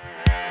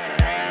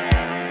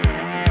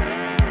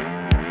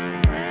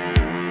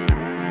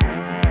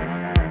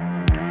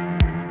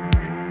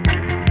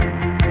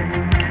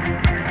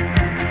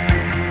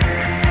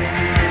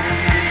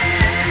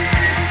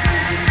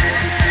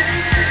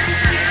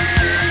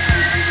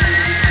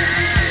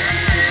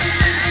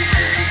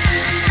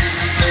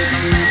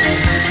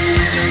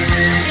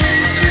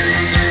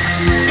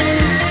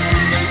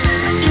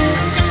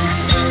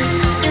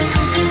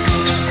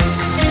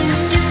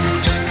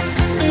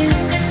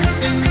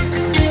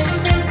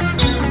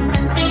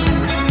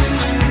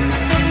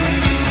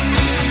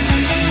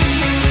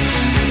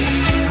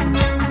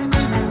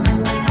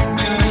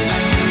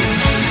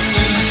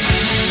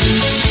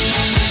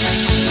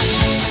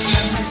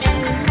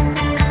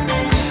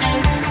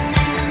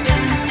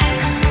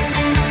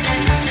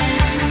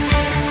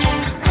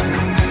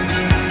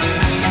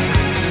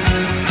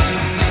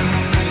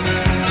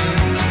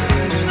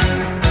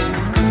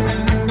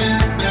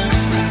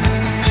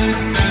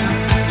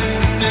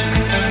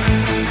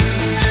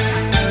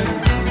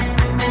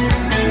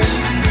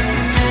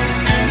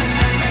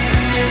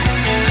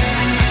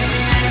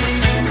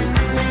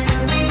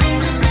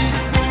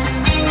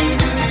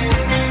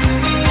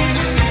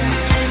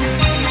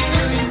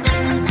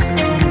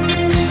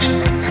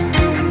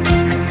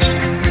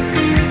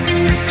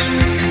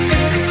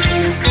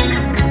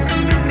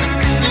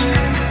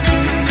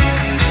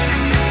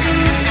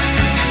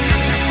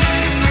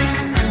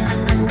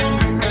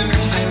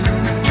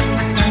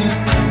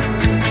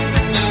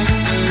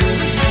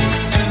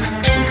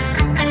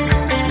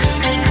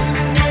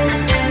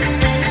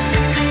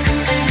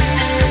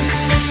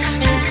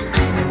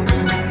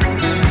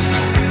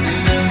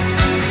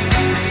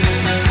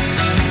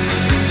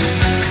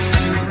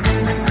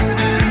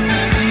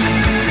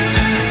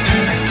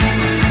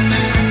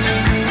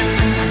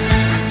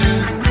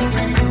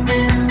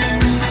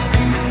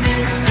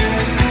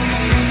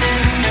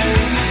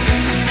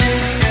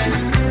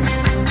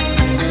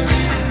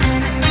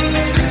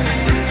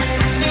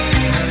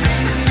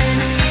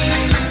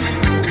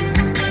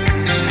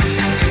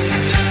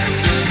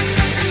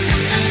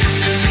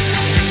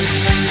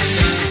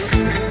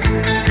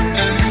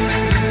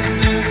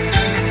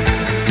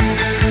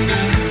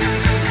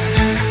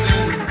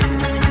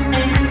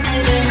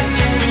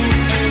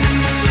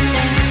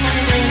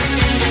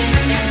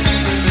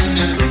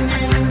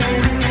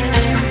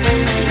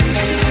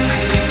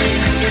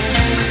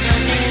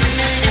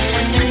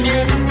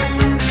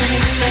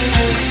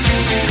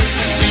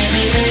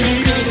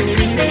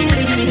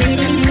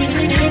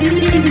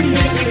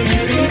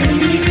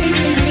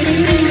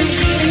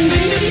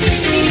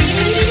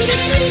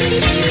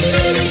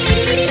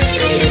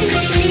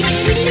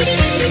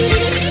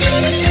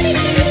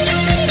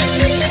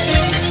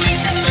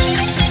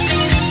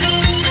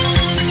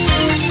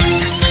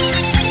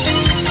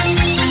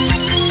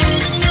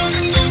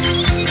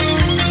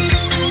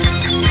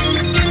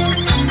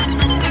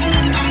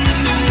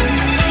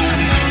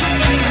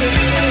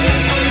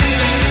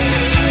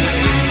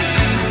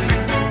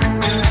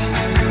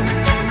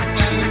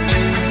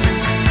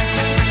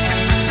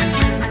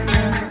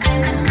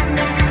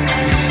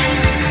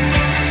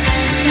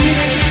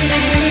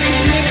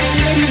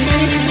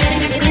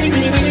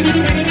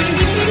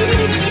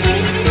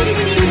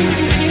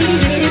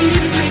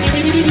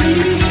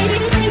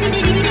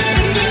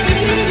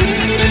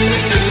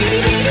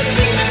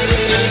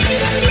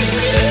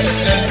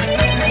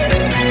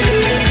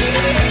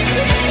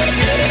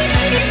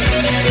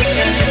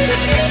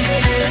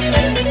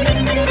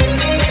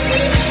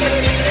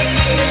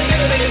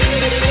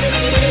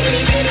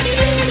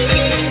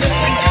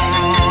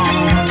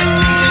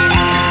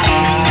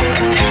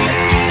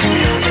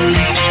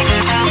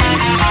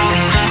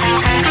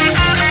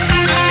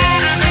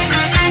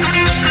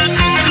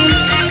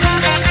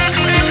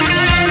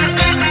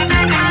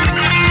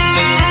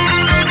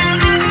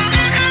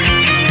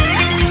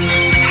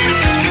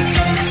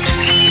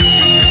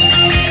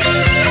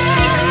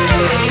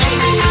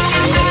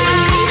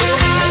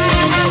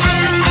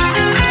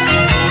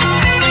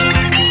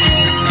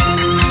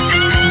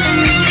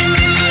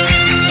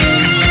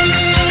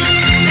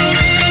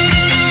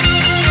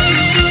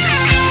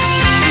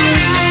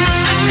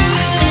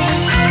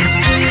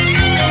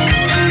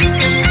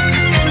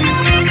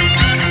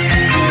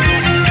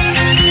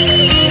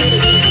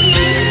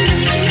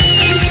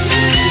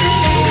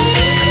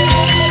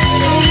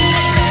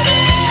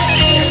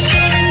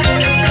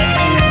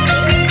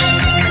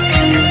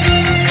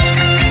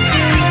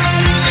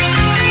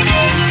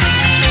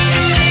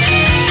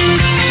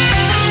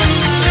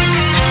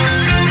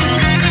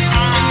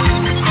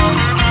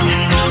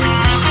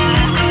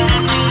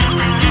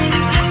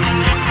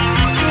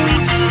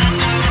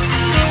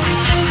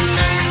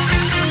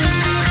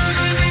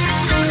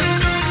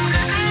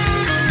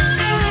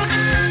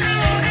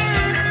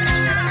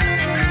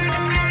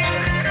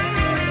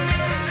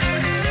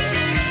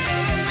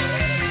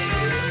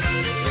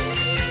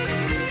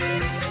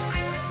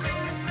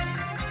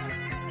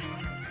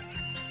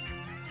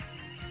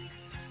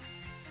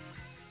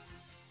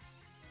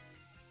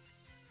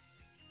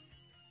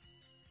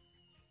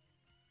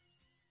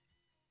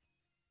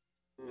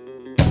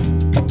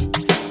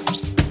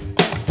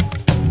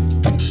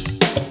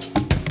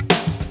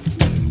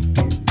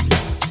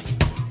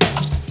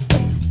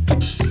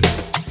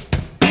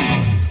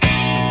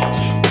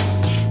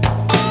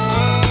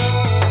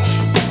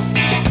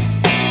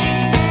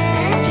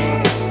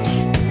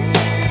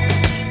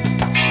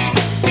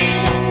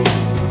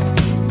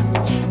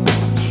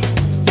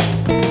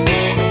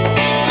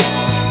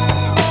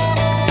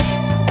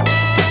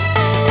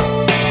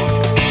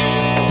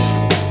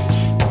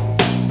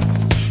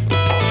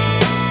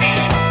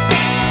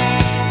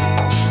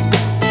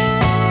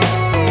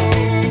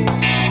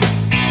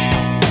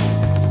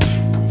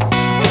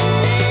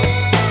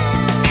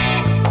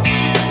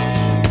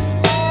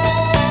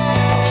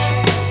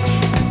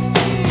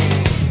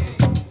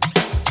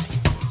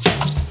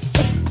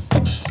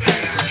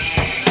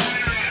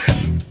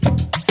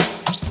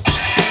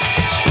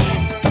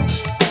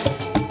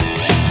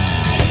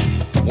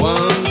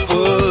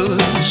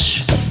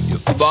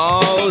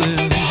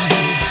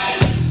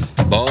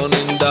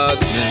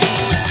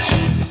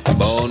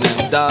 born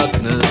in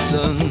darkness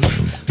and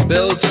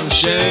built on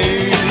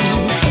shame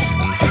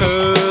and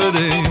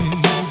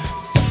hurting,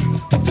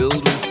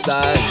 filled with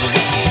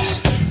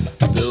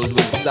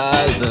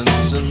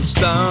silence and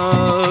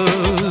stars.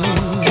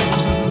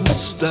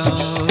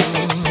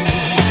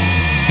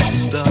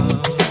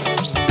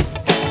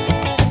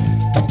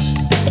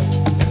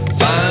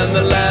 Find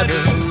the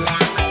ladder,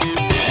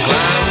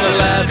 climb the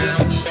ladder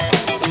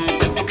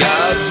to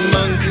God's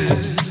monkey.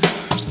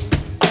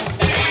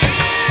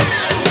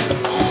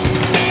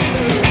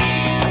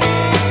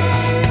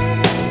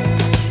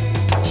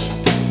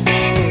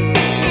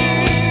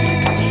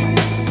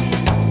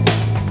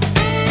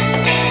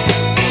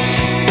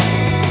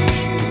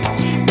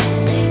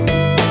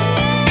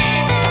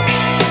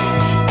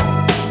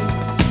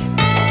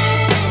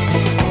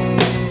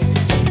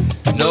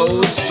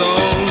 No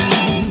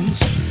songs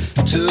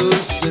to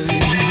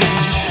sing.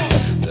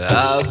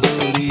 I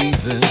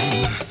believe in.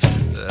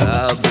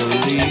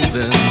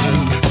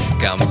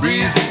 Can't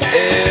breathe the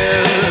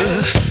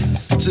air,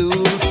 it's too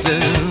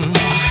thin.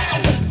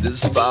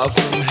 This far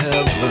from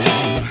heaven,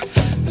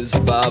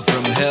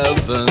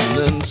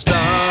 and stars.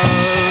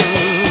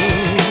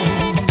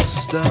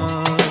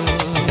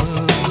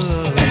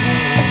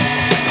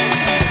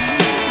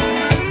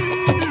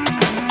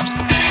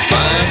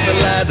 Find the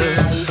ladder,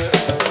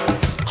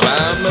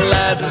 climb the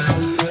ladder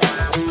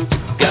to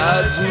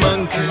God's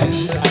monkey.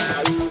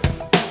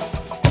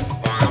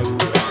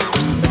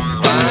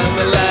 Find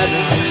the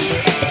ladder,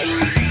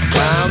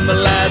 climb the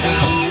ladder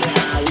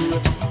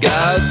to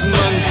God's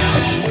monkey.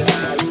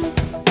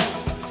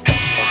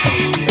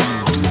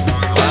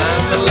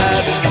 Find the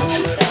ladder,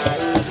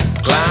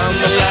 climb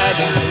the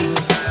ladder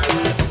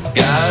to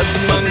God's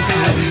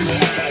monkey.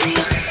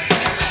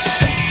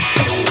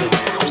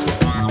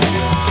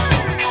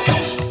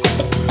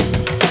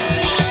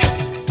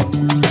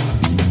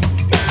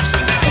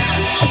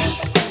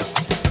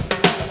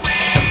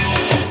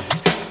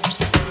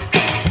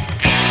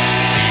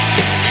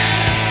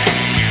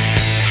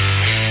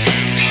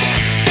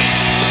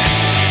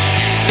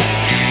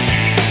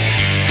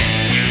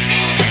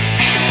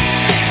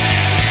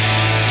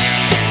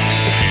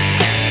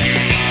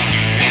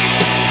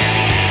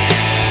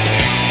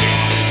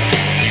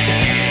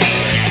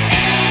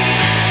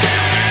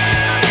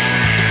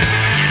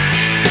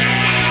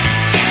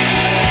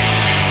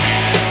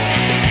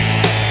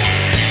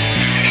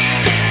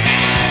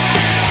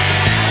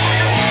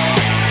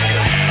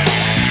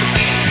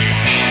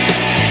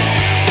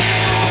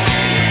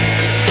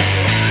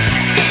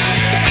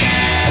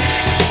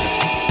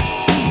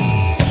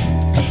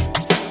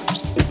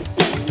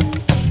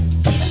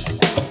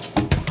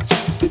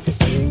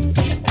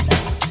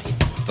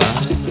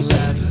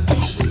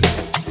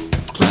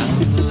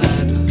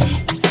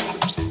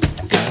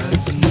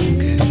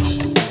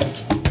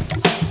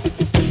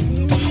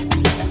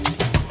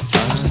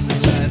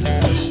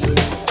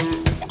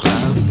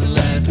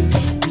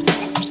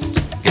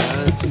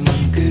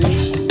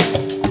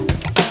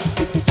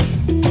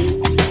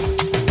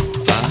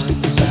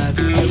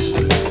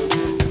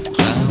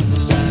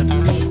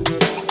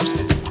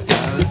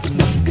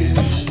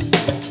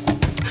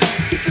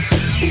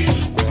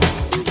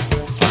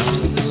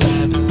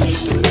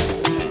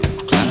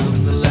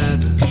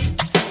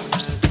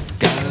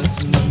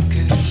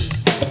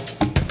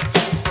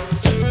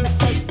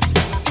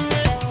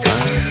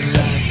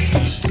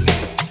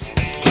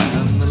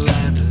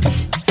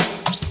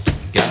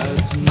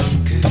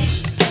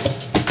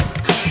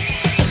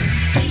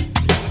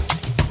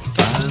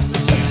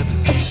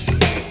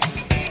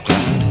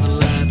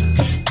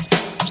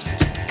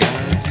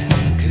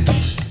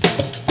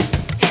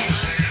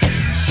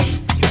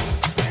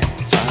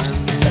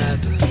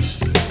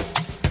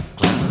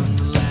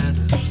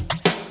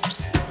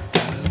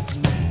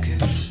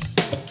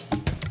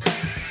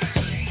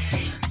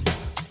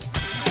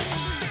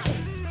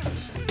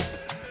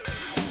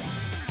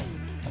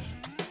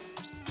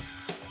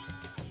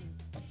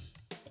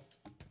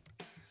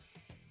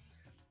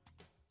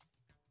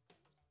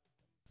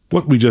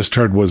 What we just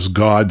heard was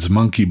God's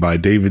Monkey by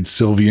David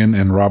Sylvian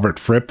and Robert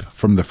Fripp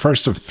from the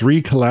first of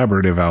 3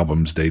 collaborative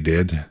albums they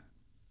did.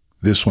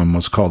 This one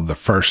was called The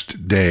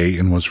First Day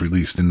and was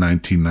released in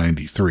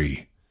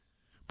 1993.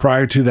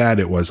 Prior to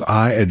that, it was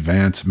I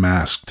Advance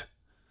Masked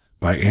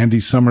by Andy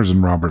Summers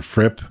and Robert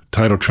Fripp,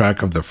 title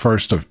track of the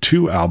first of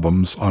 2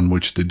 albums on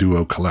which the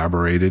duo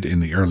collaborated in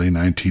the early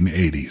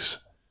 1980s.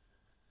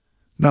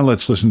 Now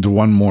let's listen to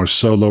one more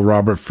solo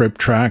Robert Fripp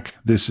track.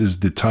 This is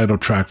the title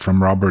track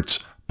from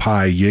Robert's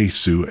Pi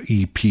Jesu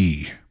EP.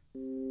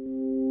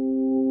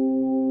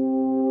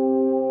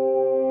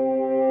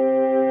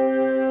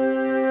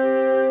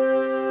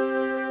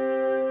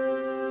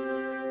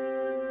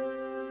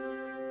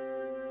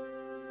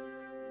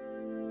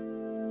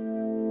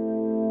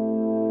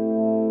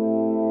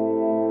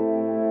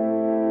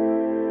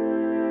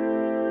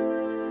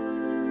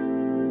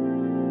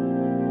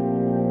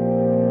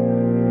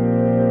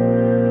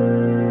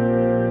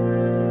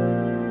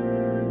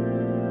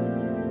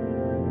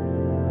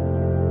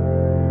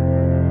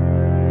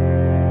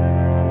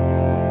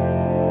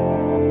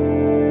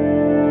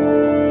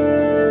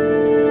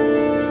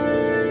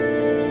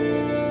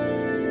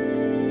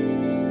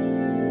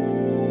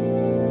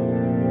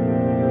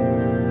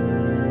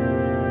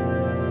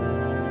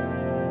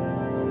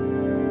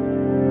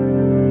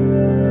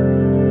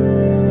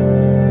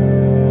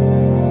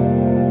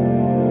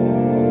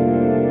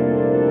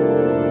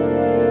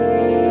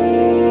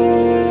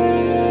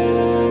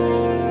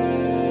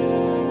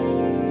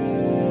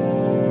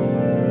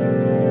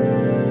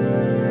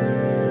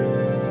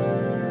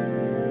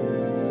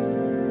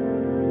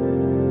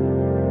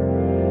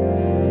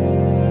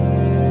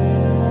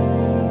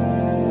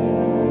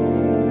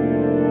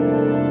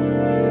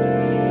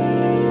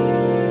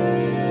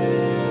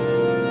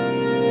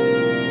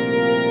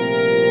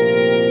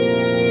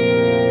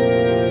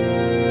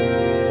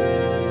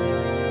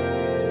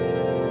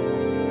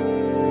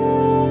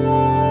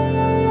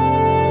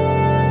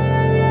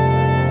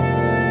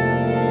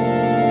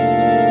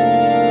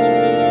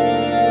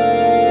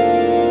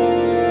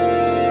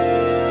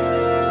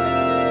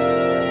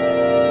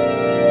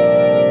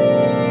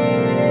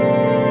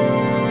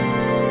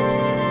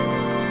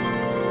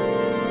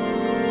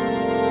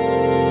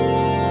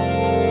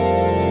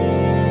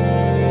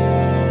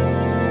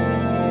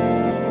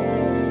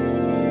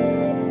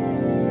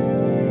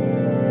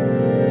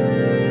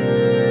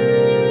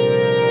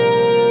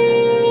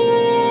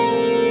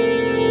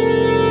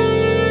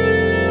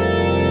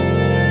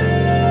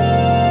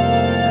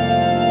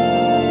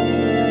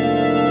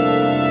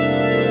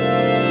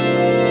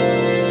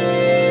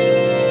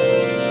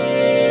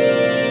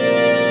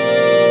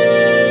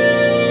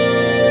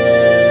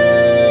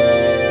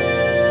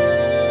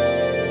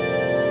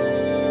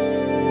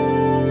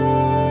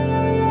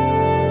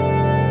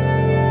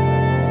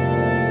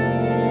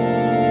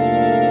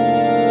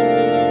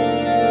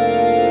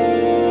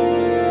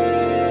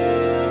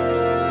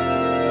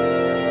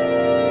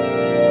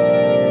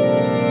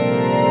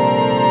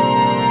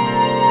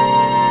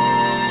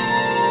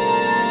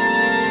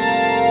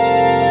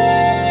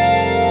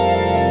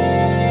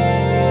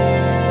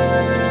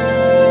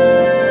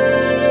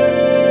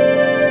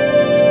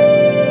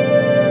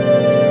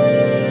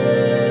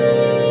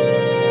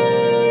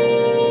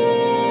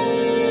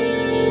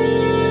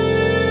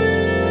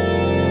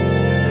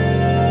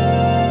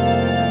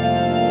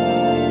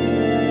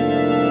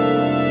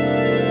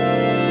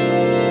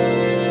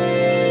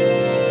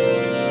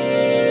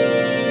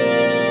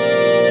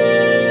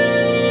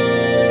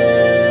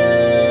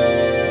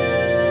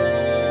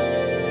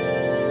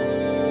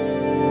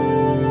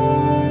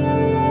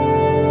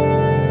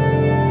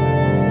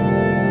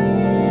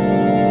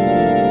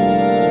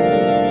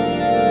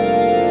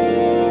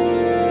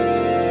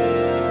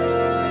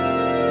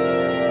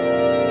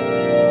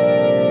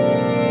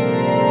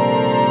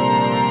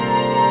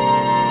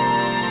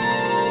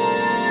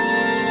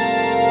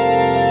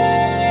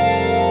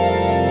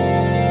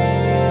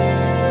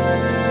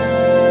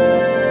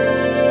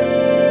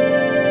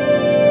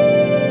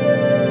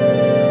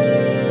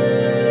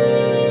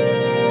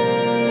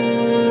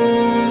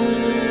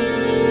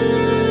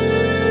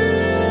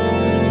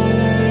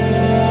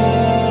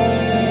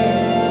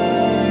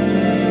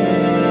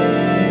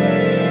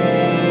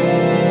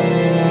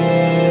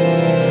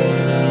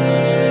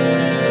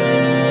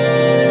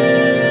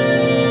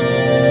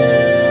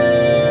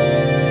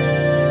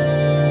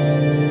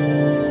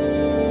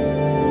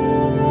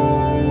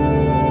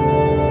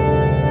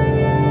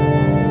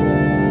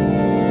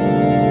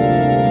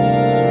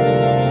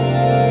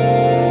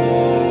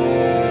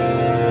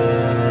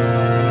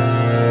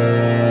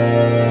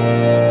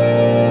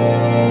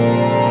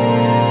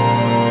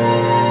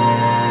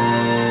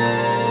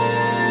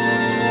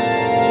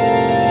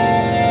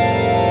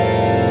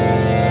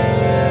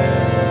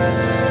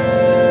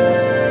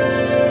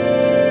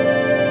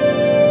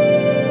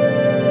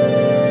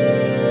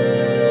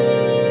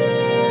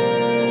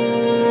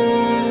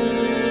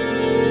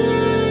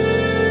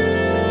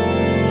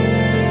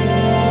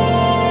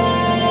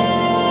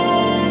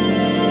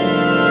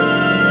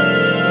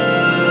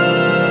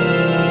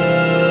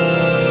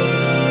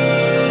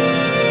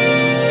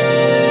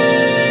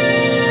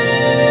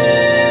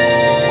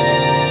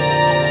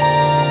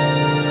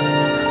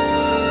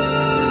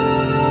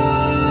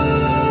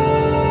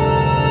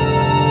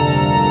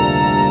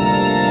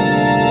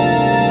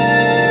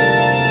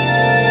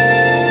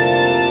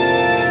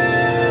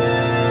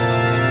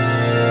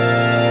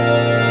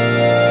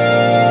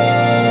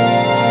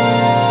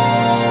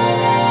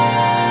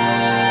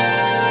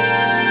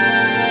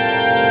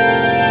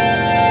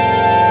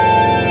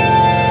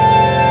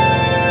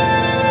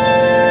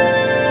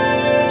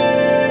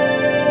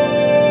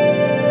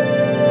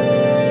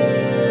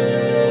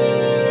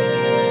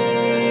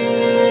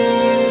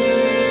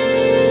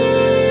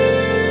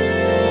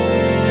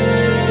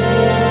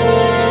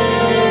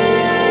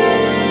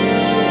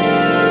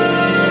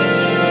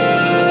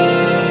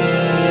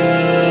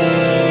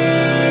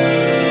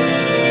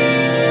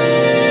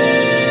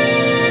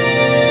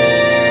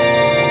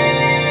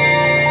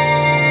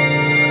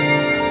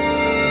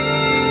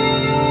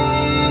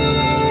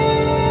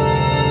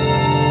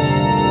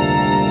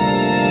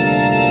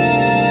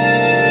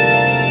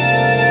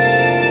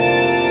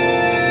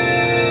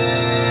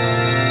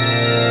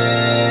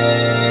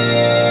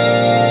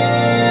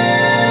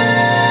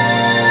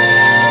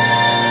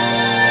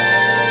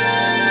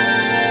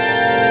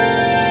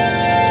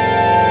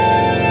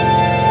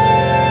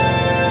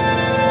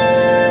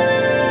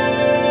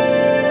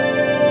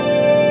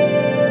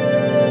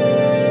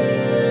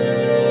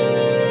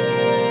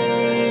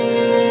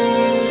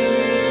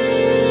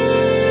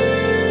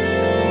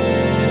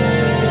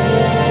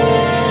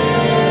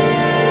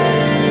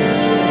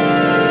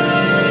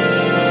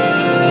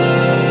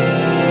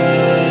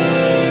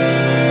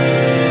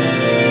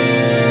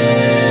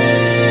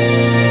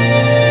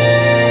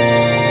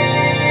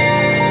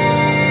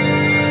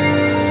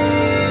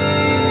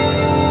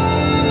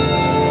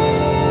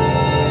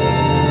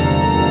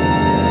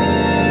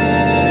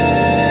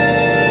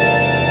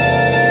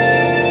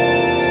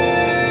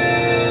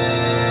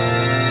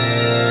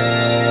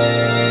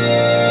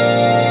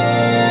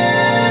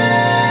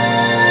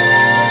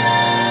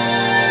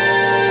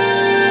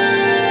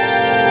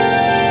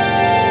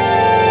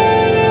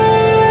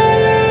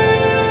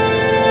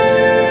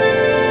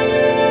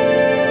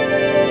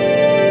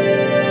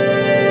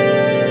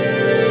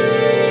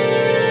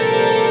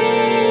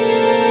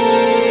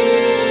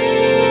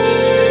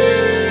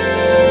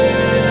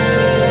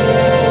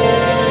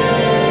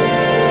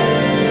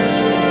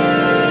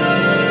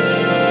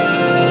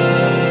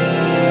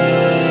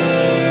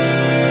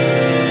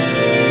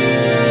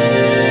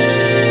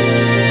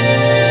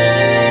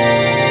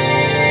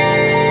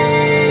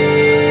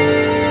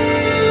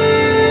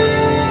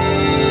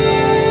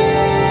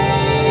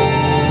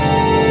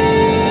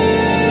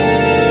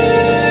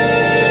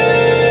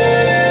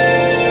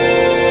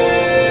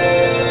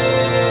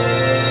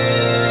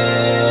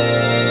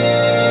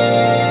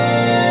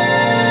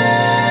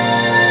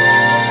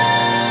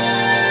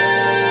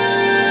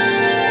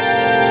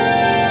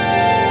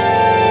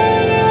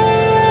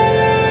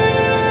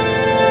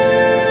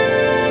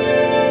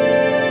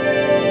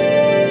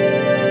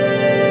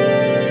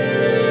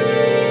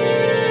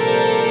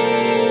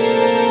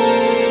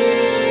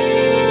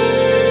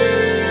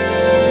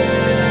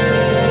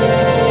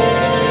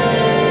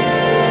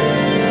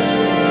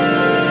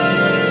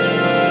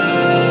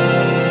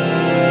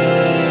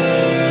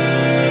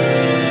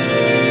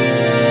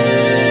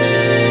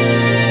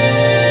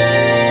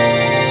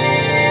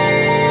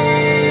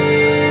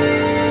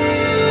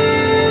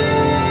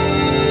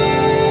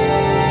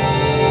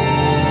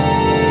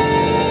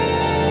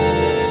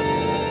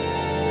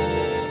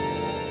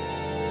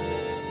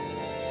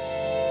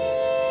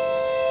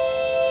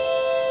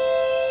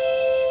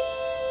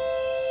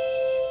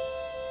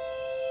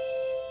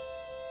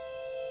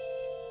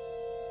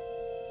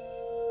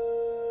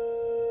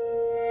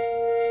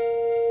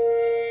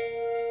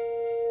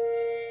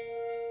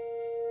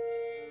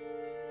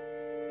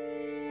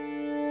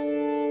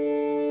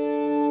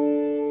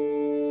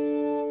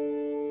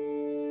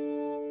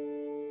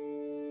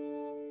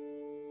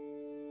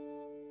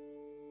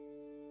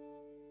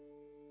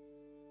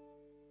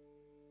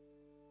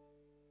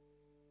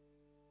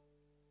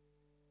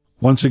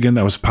 Once again,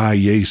 that was Pa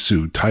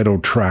Yesu, title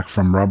track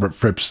from Robert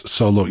Fripp's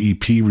solo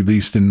EP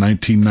released in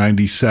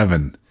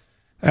 1997.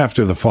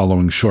 After the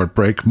following short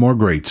break, more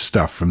great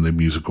stuff from the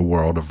musical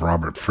world of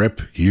Robert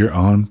Fripp here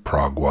on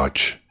Prog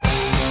Watch.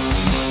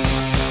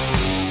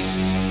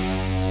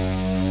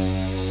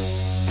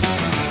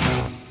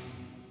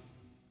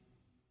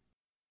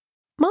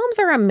 Moms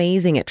are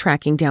amazing at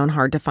tracking down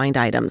hard-to-find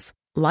items.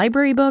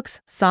 Library books,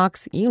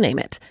 socks, you name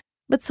it.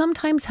 But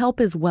sometimes help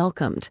is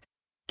welcomed.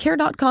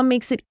 Care.com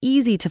makes it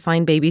easy to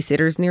find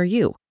babysitters near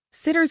you.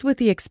 Sitters with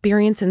the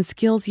experience and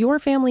skills your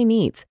family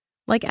needs,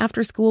 like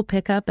after-school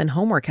pickup and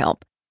homework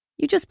help.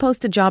 You just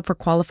post a job for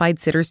qualified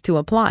sitters to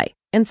apply.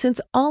 And since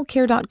all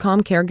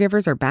Care.com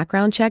caregivers are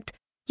background checked,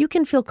 you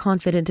can feel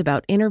confident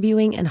about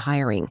interviewing and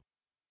hiring.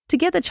 To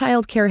get the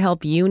child care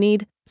help you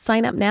need,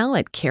 sign up now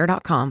at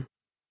Care.com.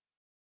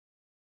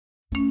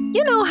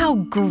 You know how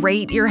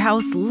great your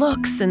house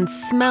looks and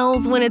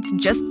smells when it's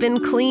just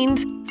been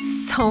cleaned?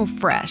 So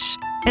fresh.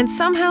 And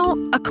somehow,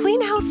 a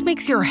clean house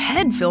makes your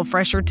head feel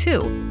fresher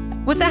too.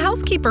 With a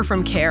housekeeper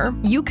from Care,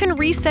 you can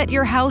reset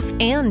your house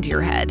and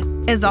your head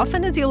as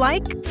often as you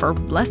like for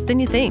less than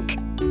you think.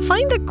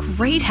 Find a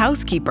great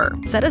housekeeper,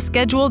 set a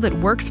schedule that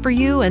works for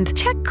you, and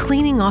check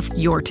cleaning off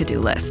your to-do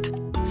list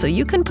so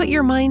you can put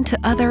your mind to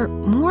other,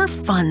 more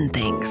fun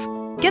things.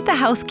 Get the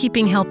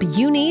housekeeping help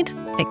you need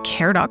at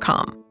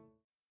Care.com.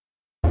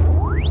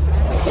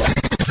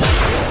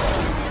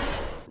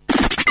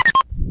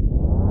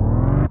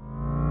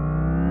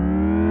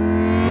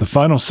 The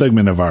final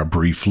segment of our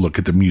brief look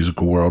at the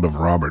musical world of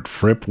Robert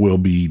Fripp will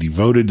be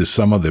devoted to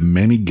some of the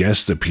many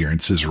guest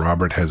appearances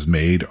Robert has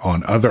made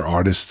on other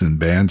artists and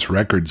bands'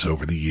 records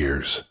over the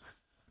years.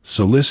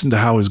 So listen to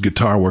how his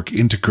guitar work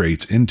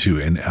integrates into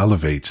and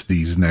elevates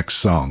these next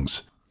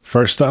songs.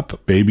 First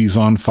up, Baby's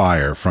on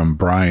Fire from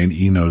Brian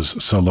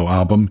Eno's solo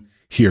album,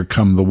 Here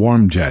Come the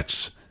Warm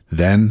Jets.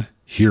 Then,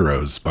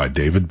 Heroes by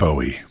David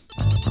Bowie.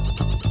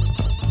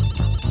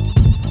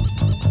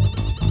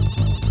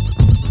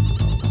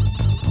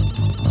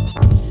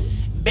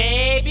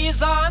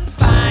 Baby's on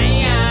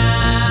fire,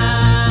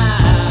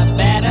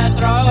 better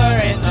throw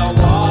her in the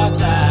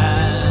water.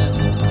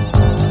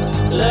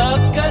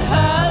 Look at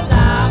her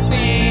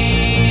laughing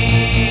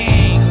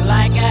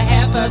like a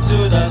heifer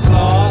to the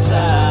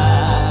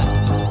slaughter.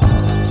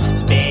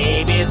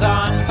 Baby's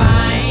on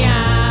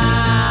fire,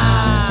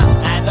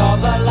 and all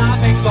the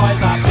laughing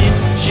boys are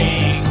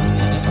bitching,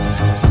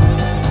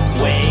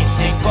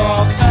 waiting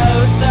for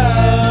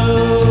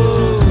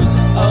photos.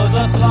 Oh,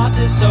 the plot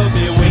is so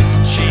bewitching.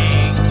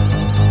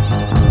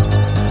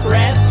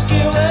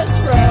 Rescuers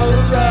row,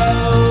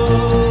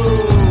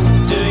 row,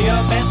 do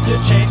your best to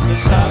change the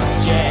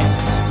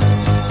subject.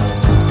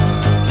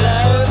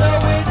 Blow the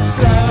wind,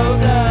 blow,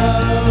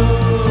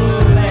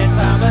 blow, lend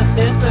some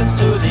assistance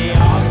to the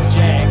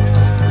object.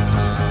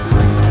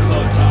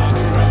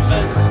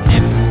 Photographer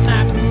snip,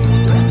 snap,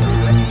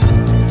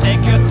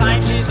 take your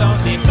time, she's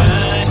only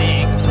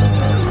burning.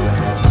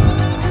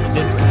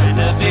 This kind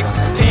of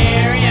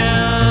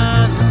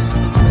experience,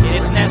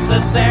 it's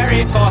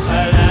necessary for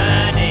her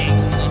learning.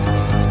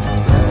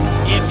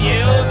 If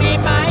you be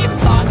my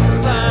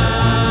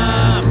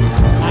flotsam,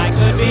 I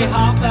could be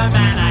half the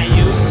man I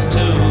used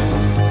to.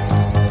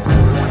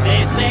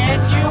 They said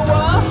you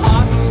were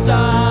hot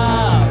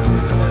stuff,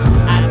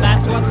 and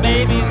that's what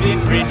babies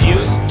been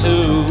reduced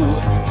to.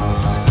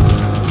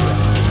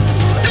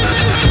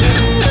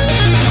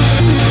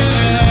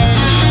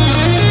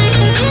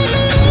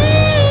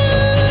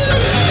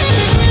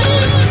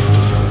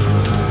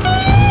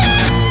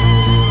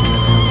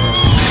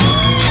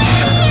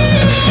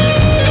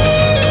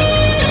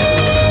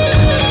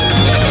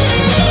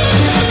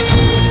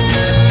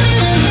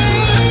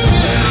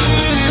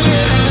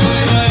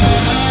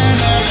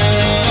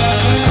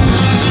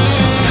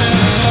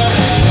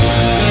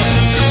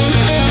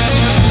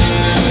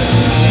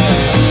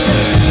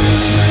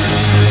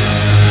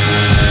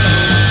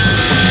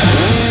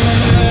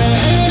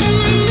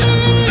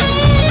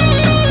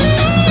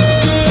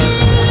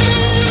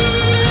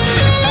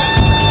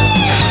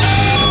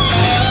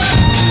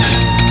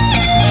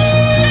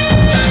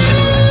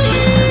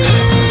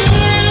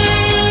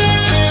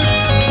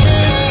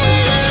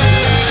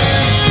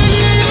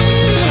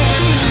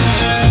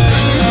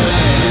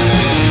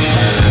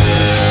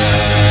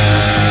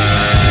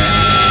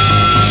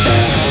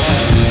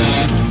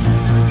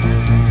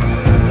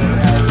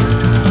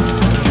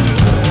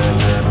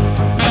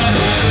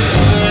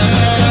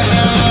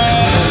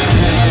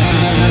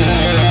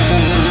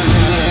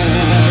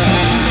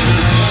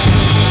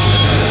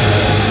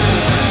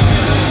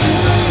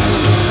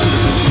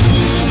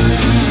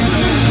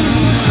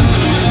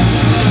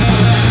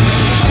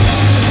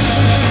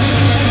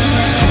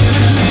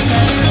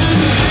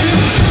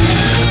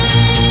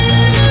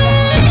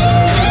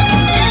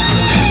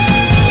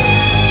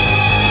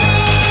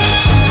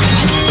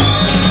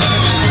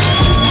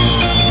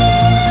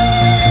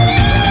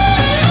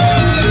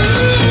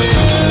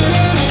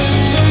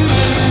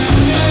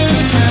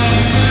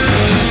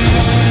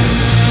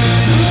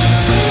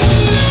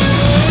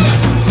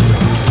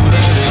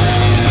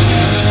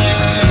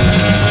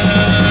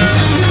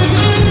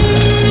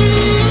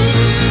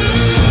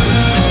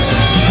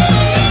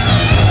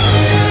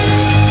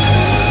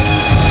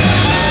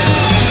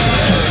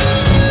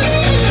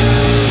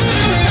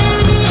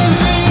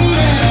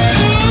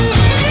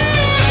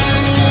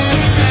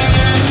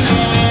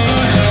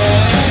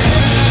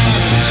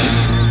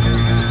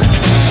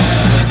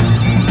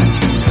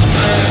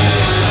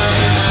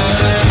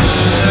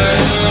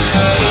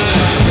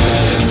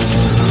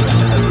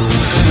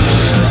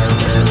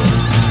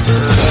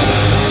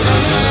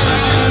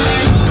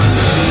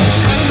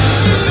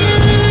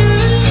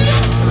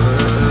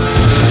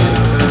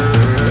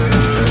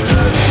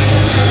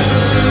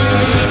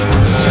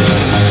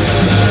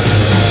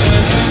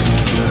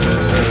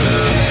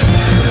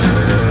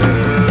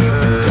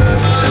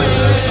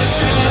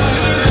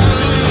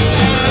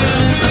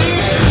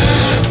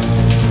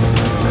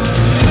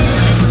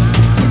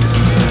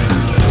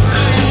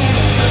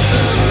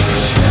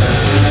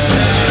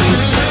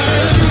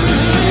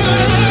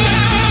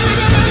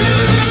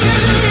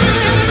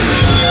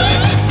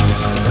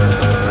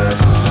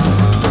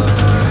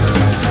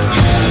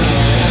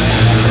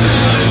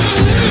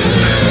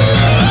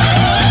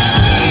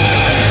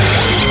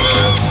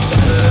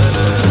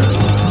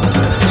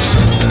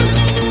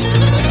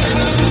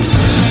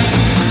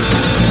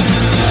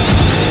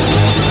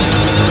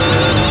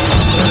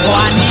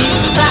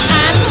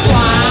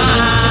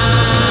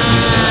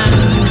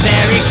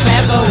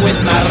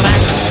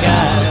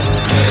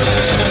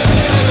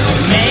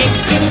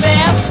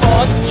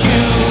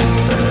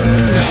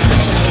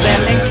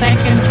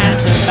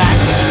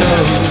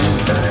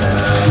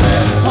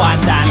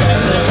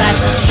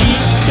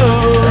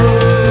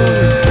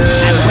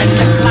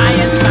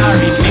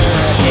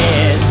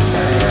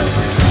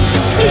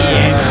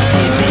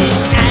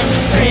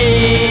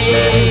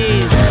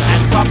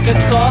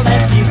 That's all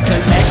that he's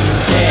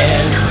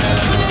collected.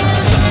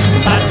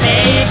 But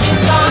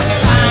baby's on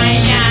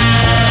fire,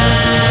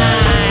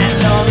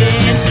 and all the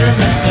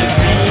instruments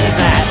agree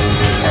that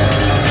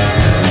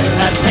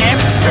the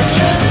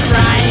temperature's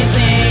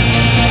rising,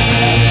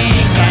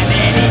 and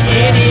any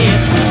idiot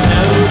would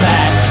know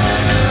that.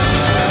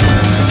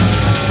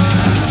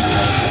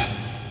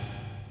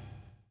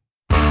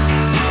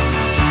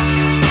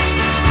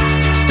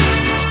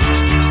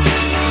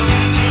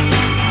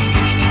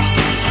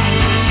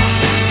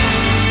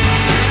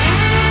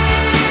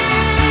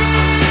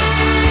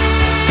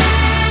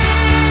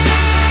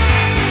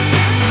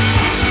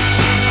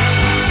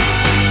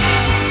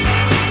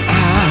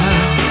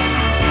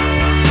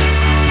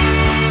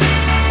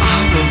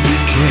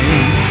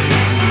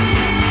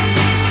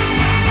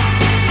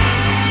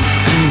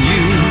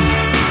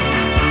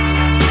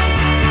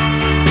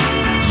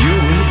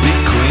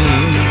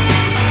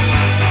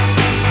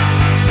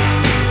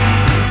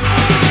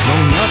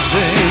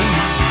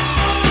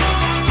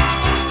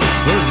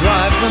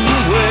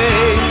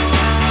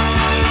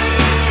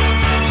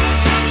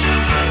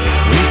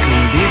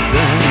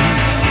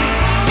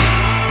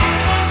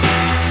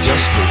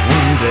 Just for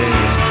one day,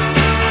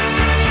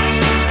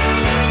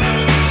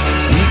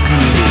 we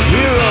can be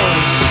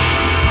heroes.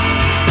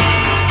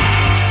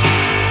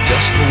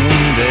 Just for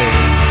one day,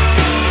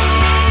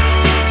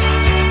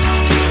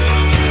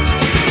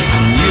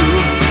 and you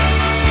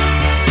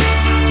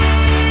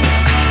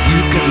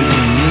can be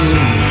me,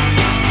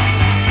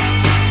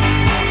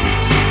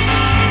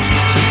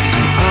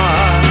 and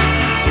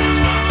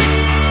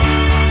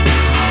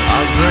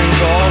I'll drink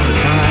all the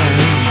time.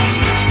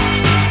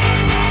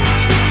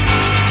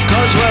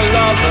 'Cause we're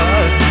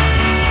lovers,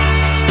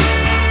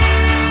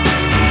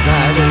 and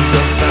that is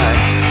a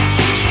fact.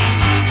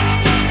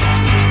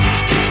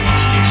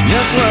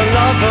 Yes, we're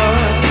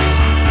lovers,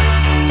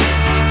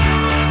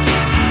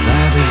 and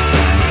that is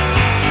that.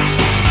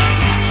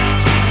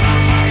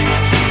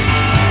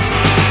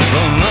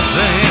 Though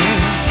nothing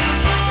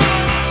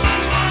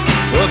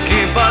will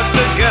keep us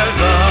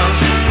together,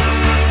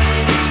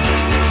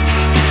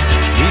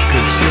 we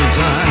could steal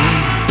time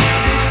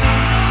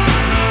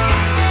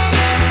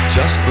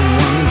just for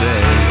one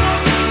day.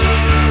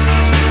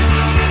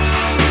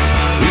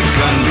 We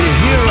can be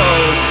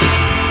heroes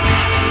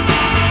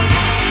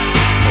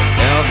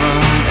forever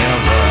and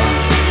ever.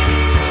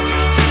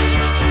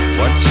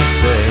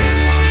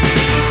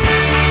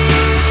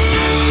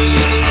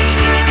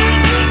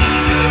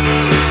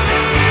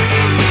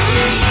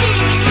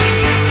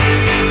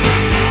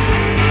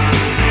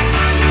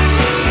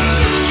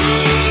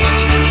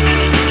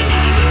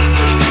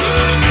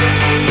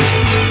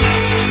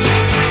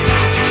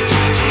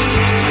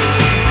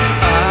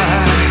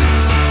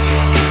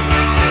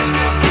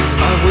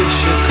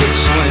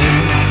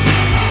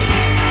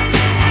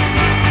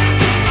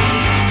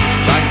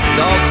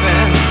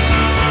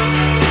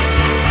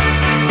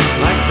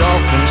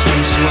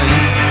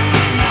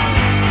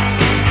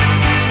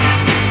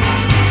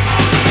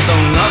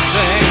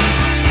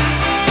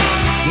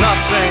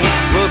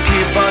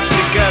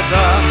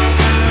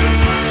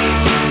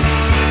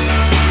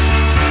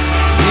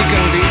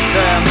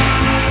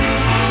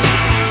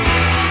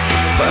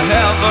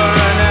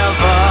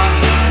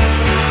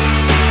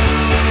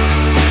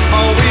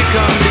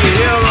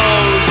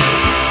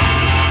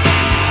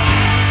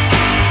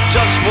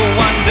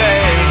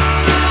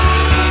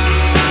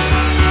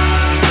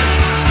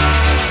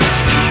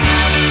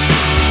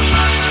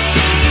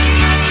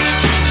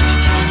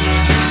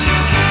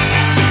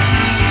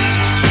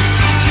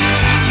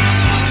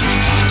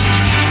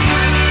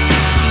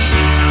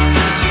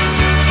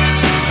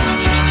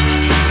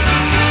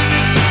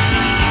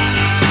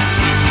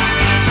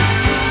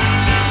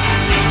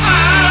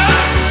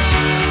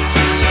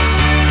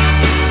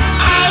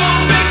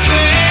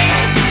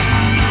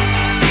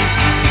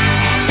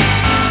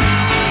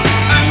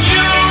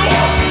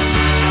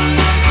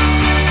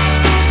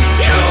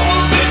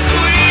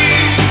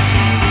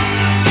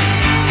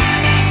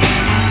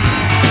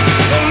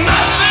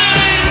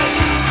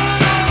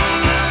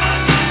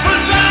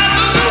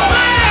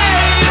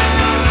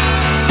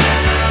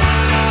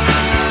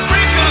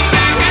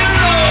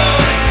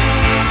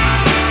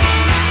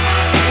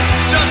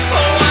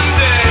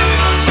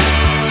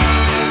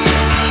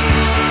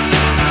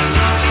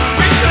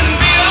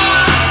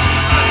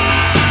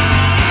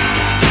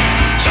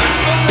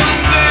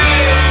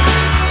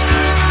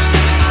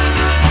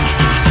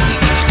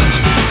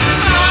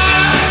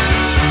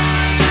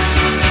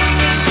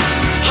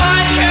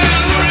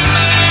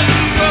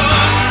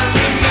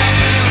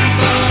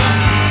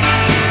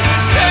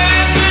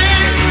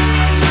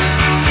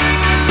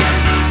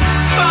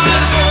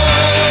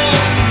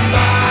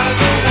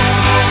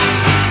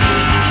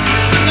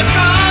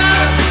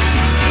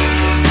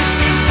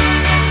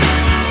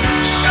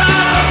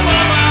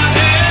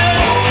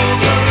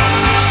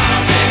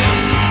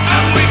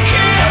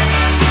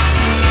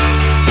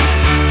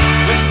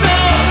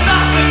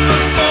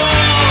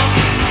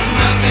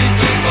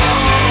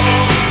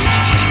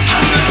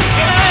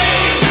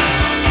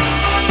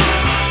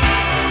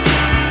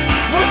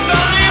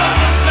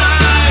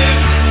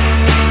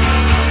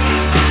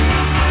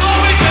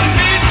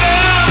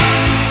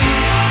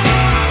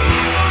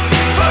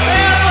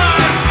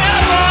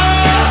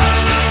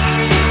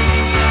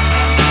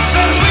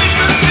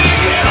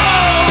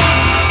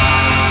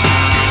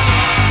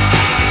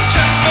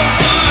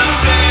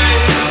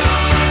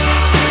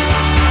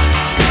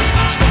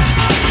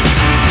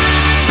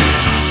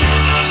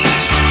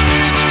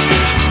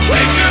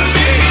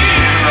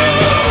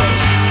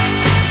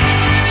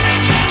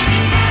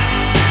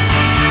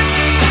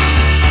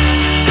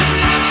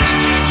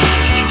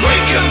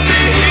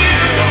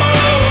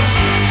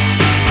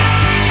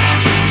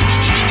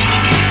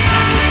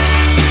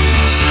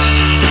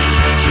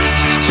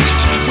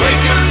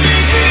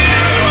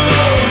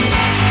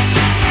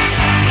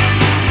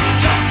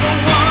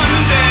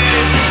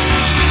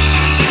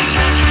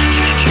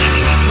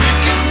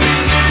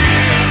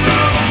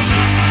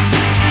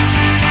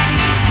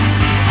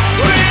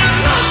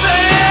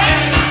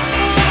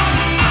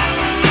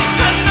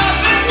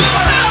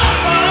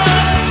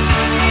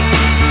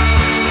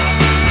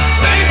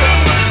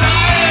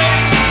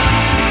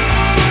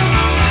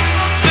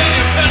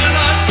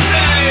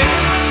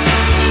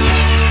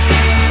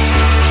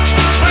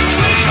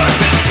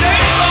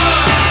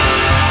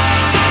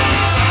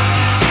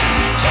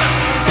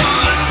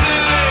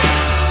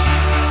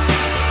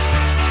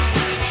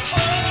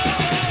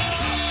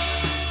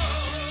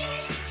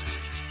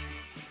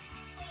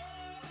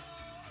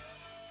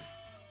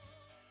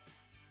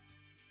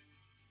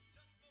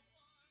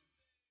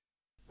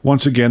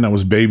 Once again, that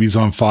was Babies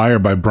on Fire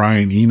by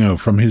Brian Eno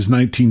from his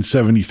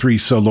 1973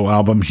 solo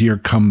album Here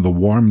Come the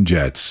Warm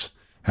Jets.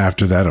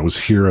 After that, it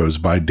was Heroes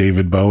by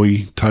David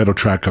Bowie, title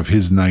track of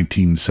his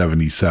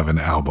 1977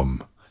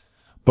 album.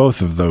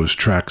 Both of those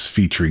tracks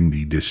featuring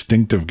the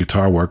distinctive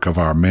guitar work of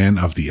our man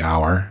of the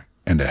hour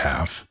and a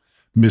half,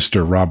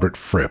 Mr. Robert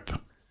Fripp.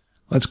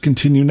 Let's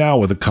continue now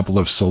with a couple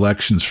of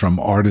selections from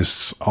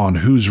artists on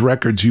whose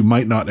records you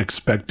might not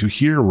expect to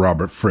hear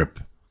Robert Fripp.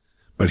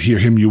 But hear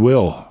him you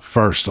will,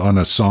 first on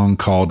a song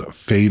called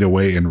Fade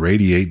Away and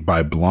Radiate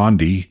by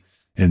Blondie,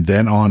 and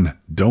then on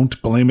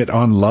Don't Blame It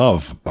on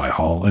Love by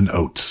Hall &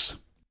 Oates.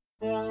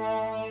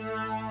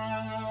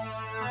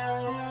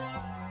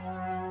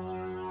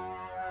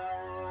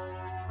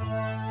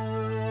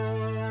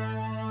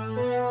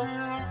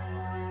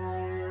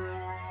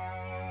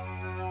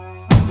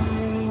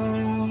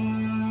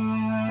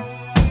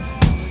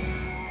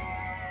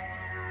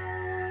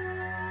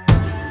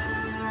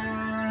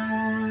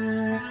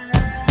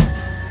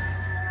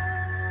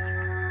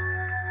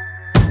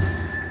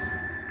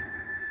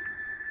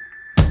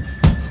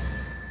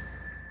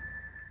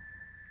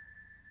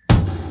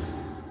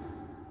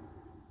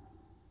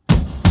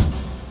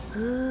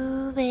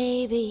 Ooh,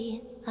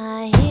 baby,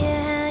 I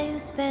hear how you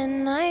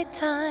spend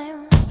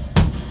nighttime,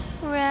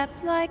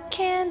 wrapped like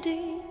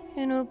candy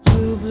in a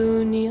blue,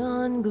 blue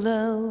neon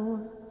glow.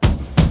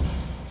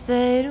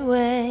 Fade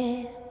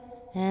away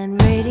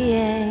and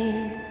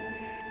radiate.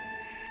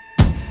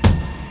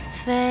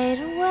 Fade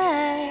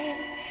away,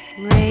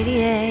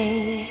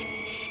 radiate.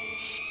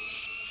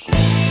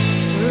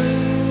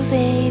 Ooh,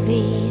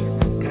 baby,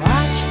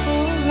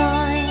 watchful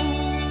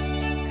lines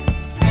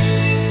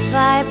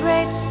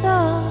vibrate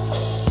soft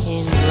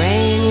in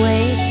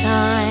brainwave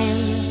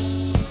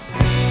time.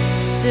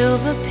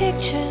 Silver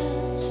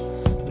pictures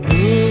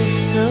move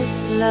so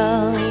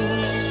slow.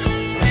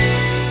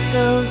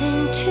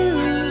 Golden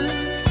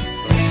tubes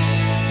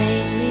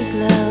faintly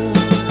glow.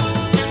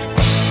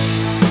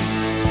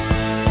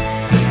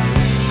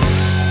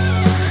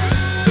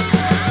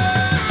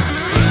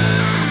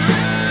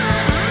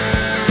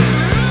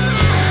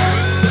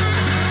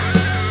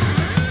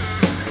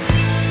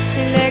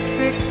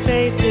 Electric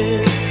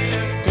faces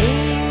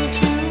seem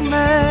to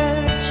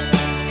merge.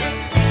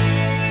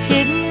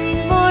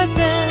 Hidden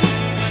voices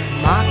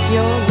mock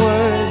your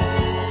words.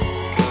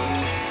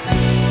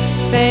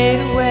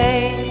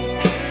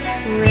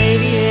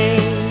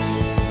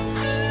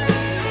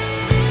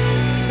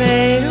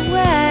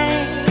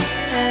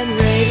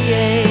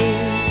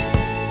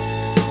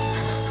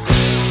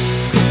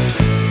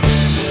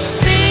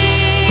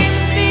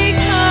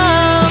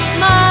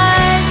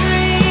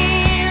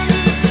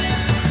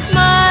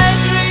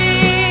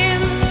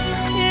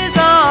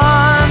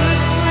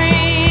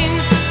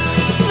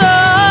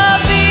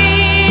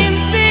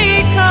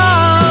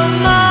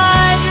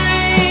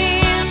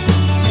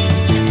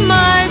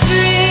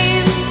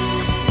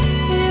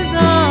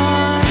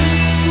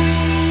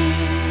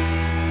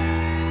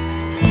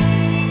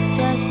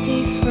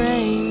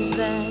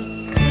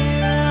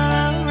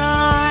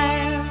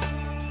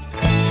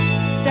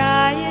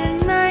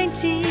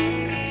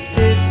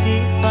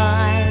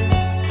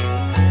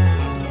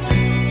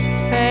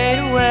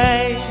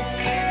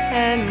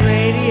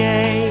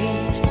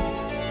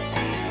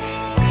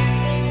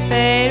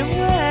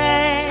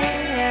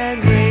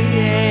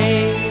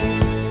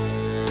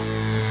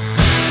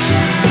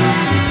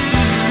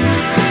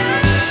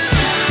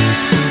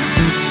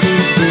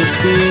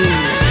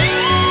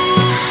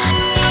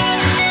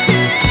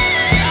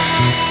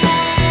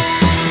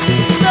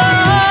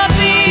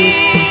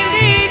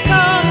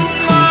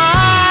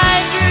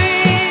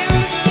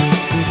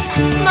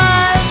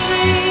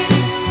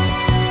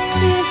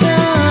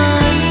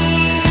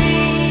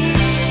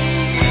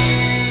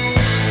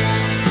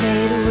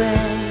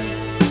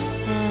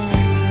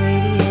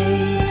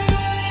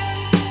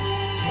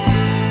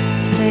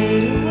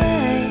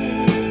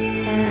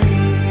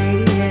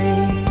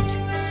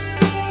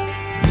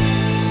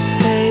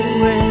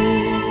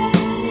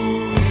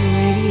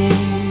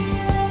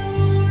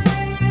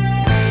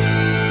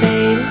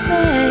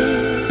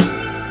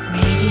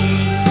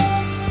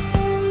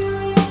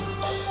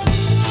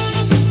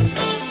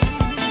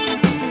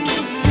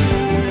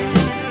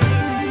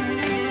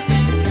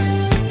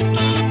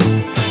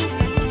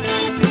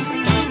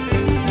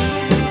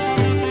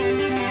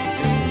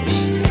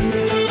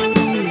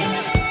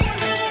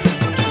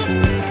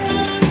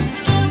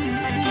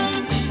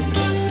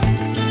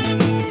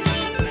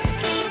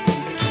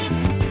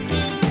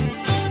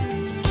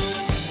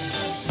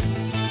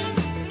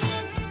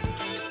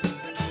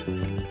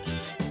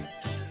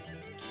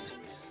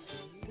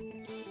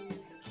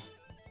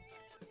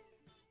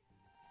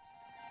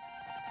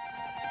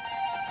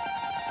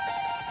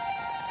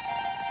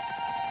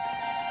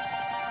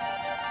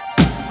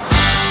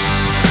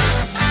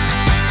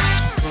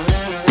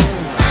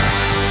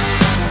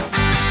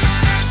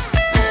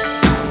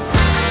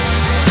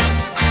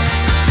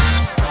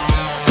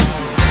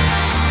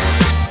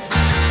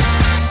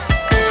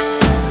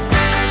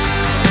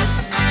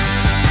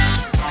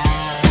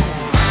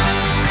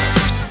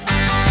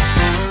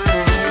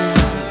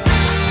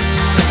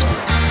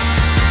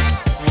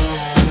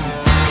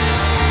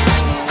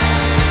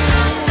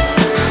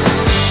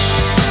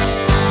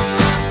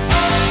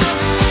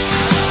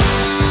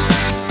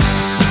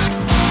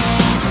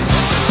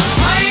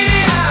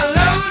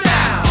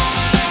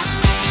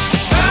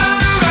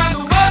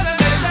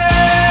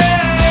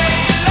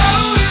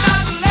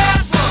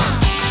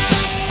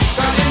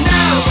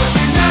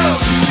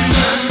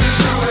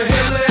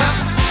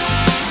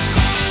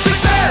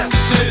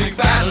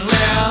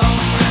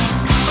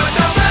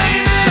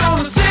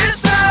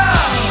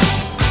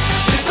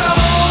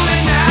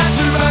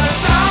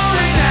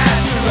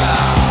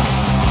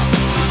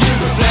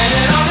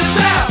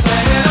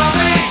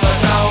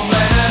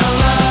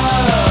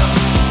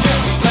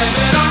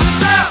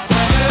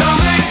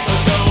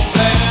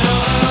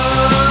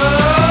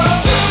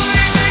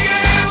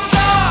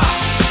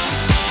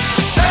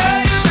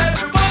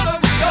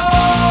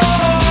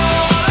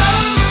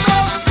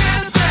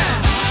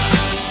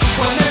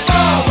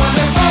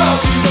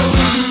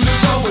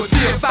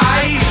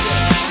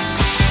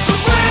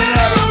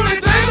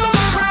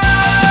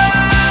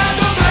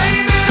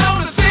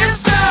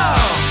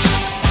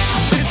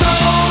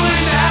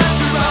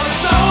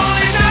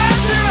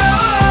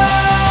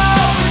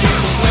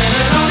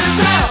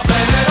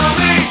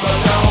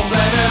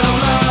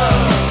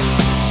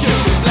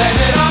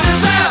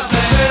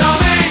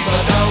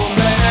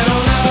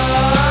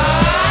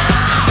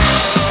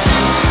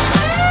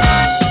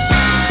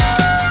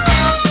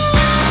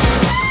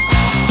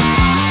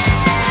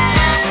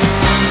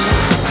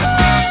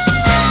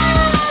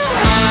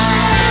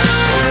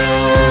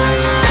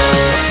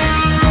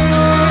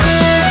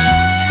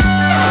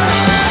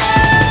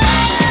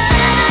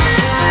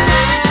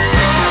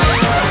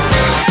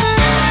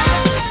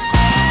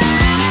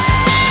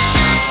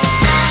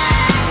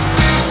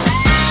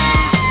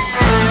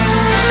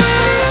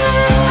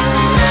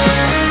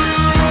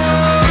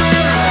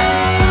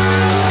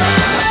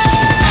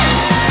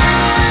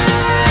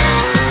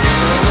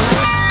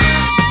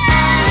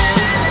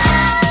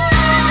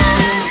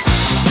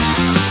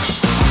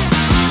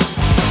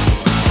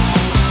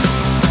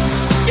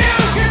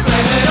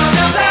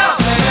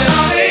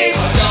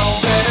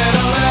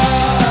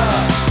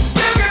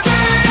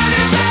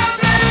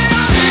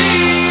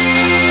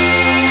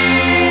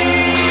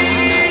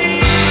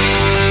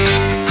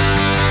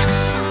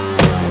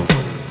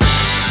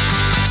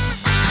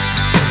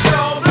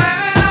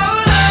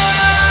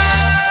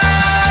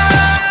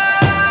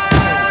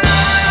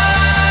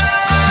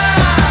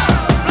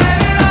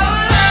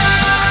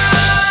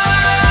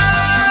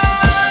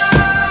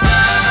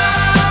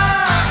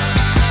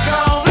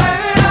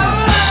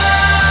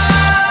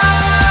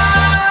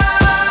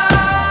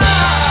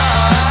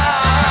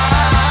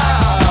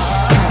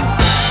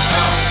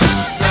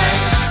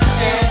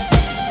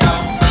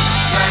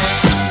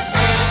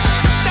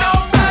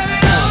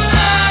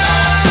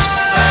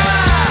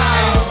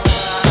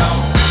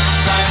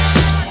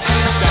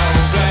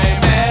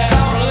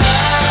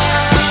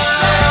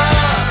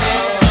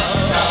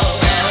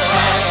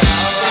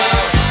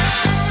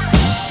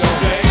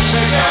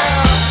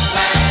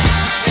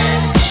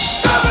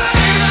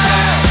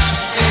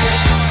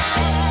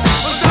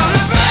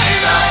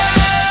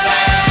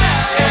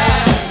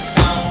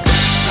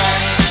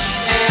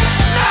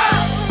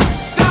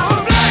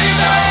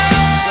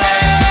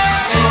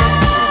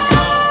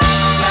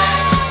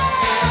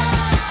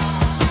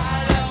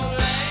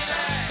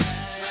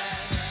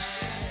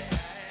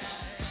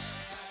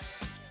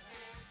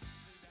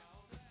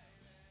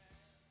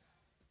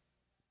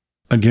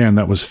 Again,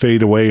 that was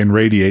Fade Away and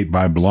Radiate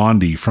by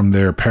Blondie from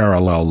their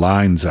Parallel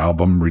Lines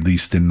album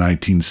released in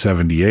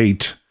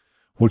 1978,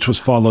 which was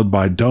followed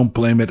by Don't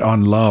Blame It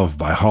on Love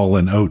by Hall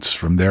 & Oates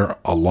from their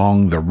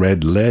Along the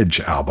Red Ledge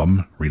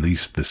album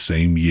released the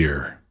same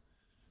year.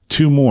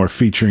 Two more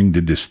featuring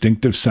the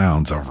distinctive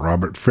sounds of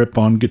Robert Fripp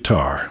on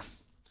guitar.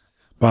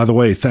 By the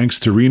way, thanks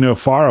to Reno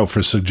Faro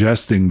for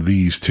suggesting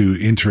these two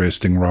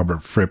interesting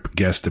Robert Fripp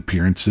guest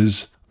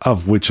appearances,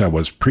 of which I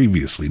was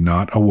previously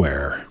not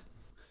aware.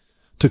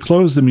 To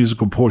close the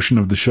musical portion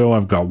of the show,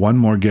 I've got one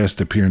more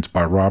guest appearance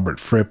by Robert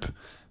Fripp,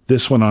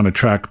 this one on a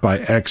track by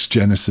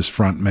ex-Genesis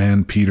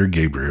frontman Peter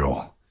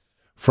Gabriel.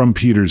 From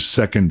Peter's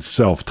second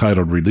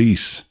self-titled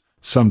release,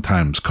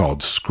 sometimes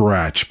called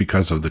Scratch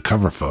because of the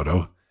cover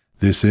photo,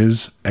 this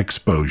is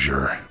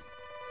Exposure.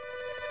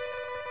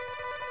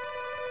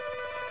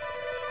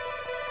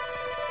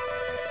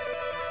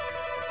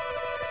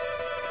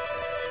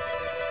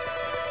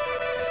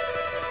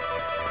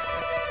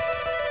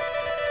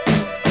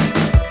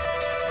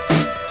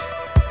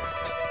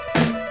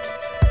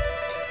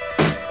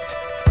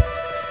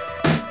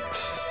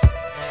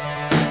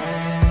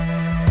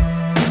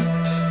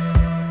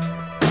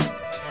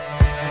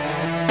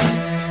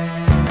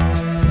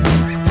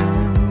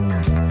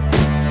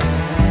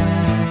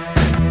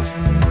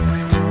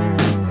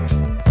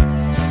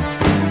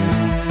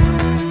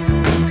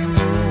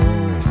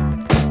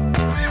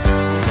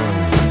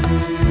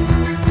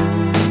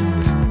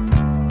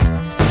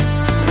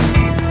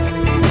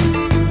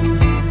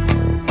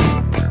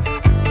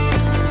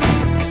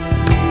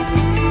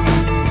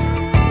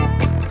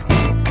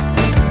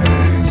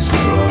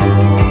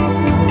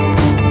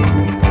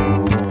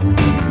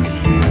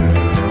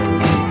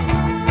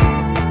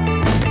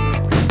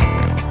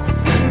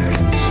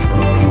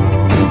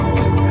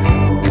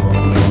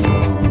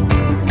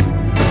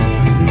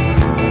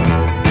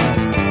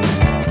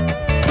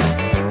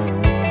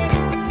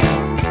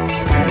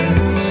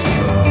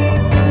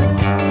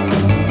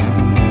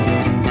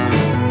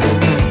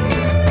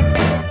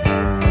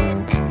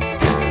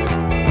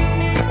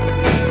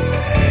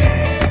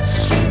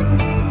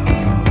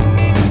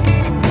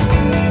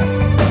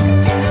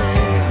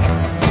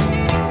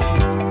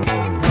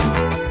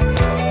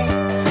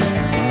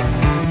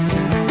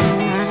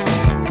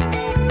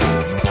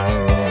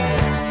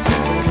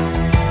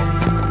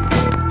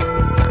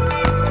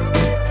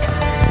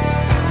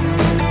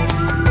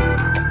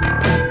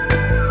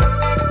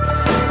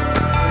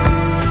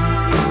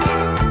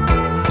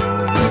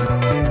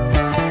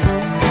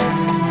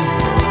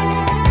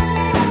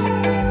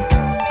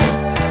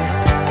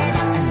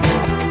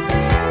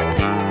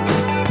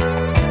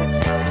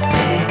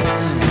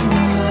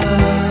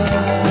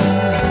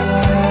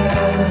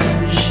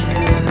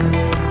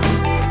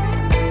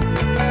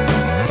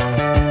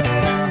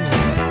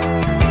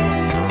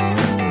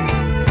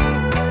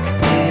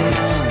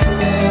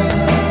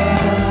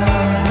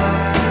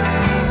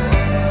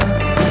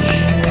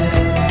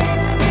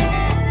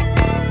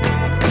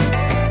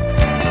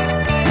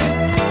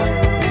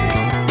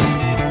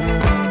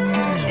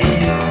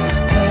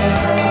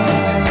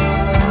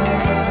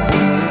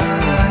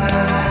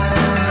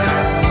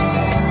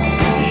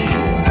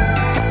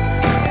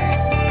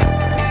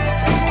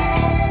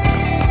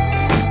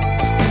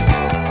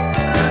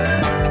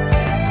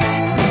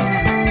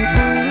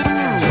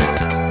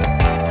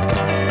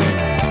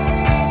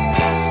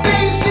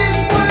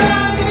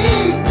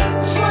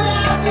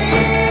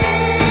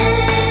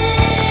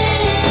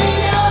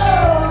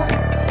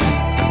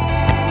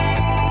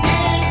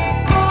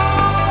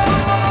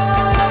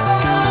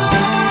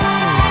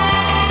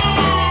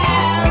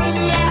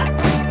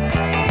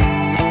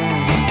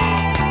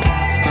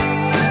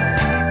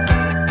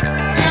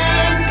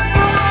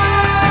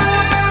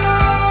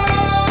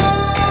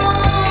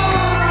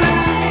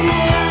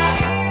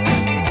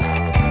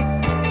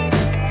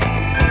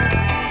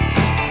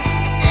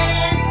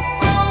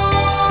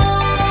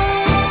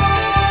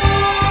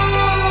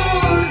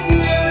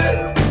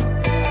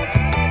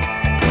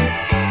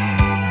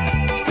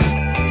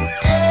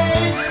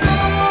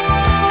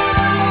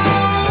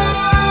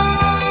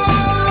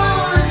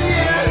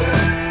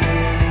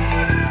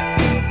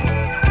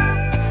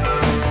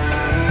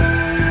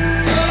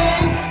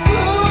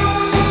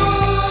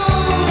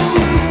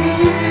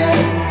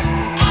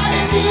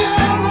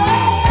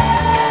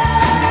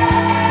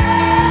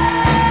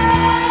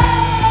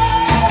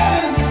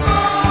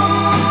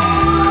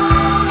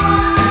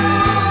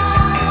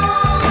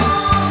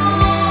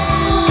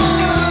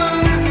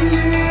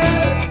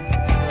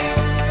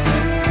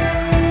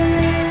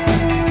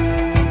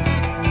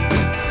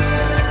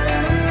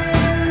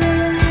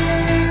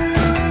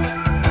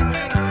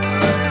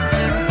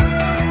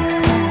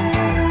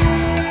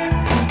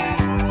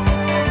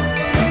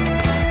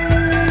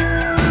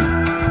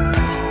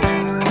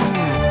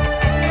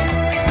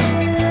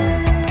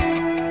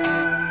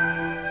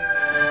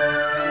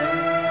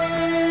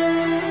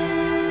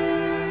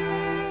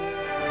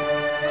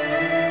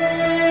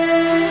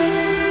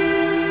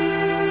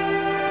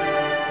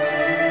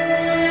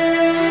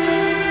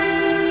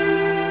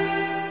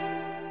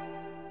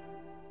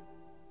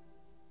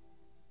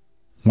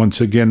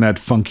 Once again, that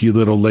funky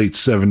little late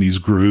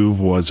 70s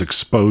groove was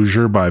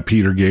Exposure by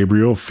Peter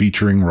Gabriel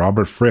featuring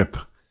Robert Fripp,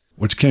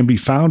 which can be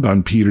found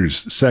on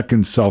Peter's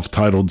second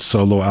self-titled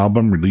solo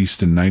album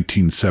released in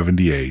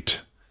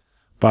 1978.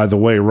 By the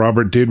way,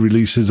 Robert did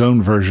release his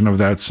own version of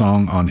that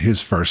song on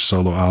his first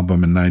solo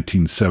album in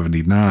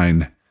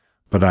 1979,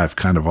 but I've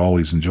kind of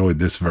always enjoyed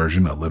this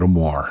version a little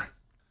more.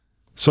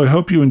 So I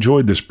hope you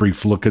enjoyed this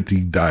brief look at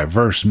the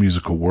diverse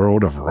musical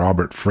world of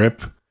Robert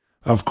Fripp.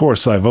 Of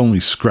course, I've only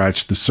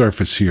scratched the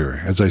surface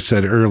here. As I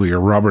said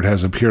earlier, Robert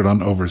has appeared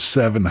on over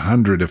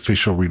 700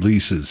 official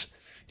releases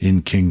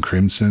in King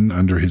Crimson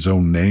under his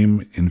own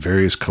name in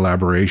various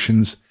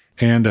collaborations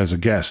and as a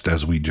guest,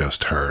 as we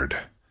just heard.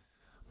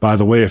 By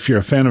the way, if you're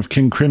a fan of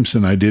King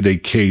Crimson, I did a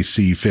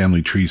KC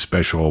Family Tree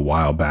special a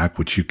while back,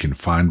 which you can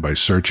find by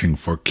searching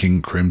for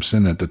King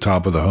Crimson at the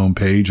top of the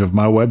homepage of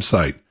my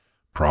website,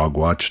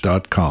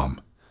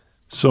 progwatch.com.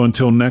 So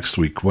until next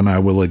week, when I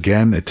will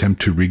again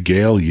attempt to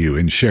regale you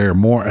and share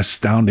more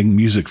astounding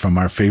music from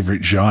our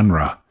favorite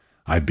genre,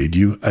 I bid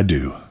you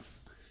adieu.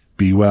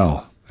 Be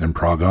well and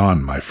prog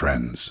on, my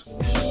friends.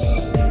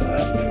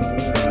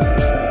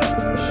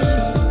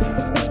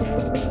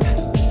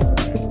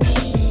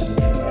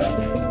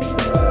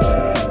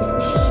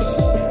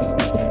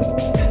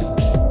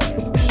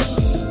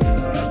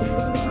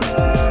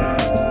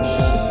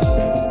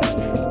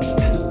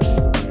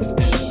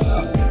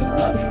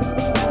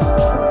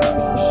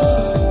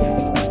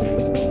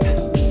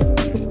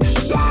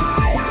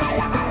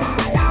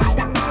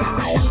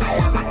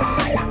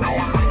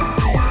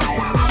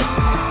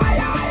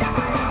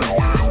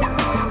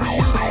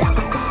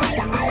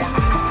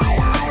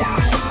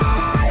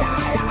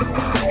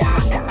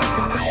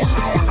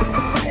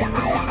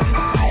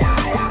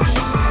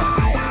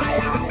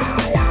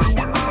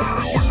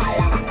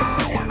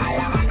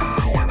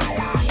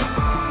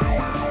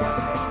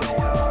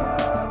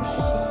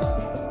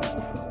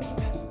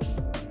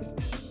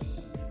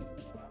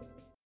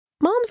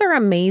 Moms are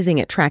amazing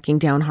at tracking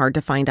down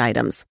hard-to-find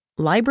items.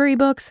 Library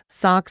books,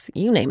 socks,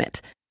 you name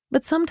it.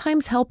 But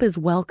sometimes help is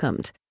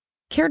welcomed.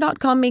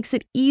 Care.com makes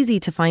it easy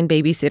to find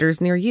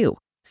babysitters near you.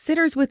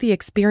 Sitters with the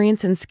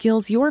experience and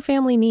skills your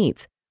family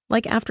needs,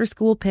 like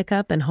after-school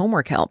pickup and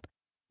homework help.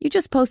 You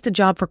just post a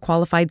job for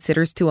qualified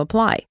sitters to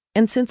apply.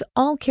 And since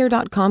all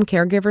Care.com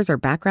caregivers are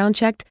background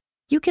checked,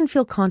 you can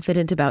feel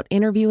confident about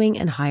interviewing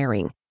and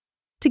hiring.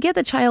 To get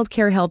the child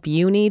care help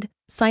you need,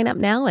 sign up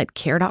now at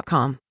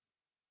Care.com.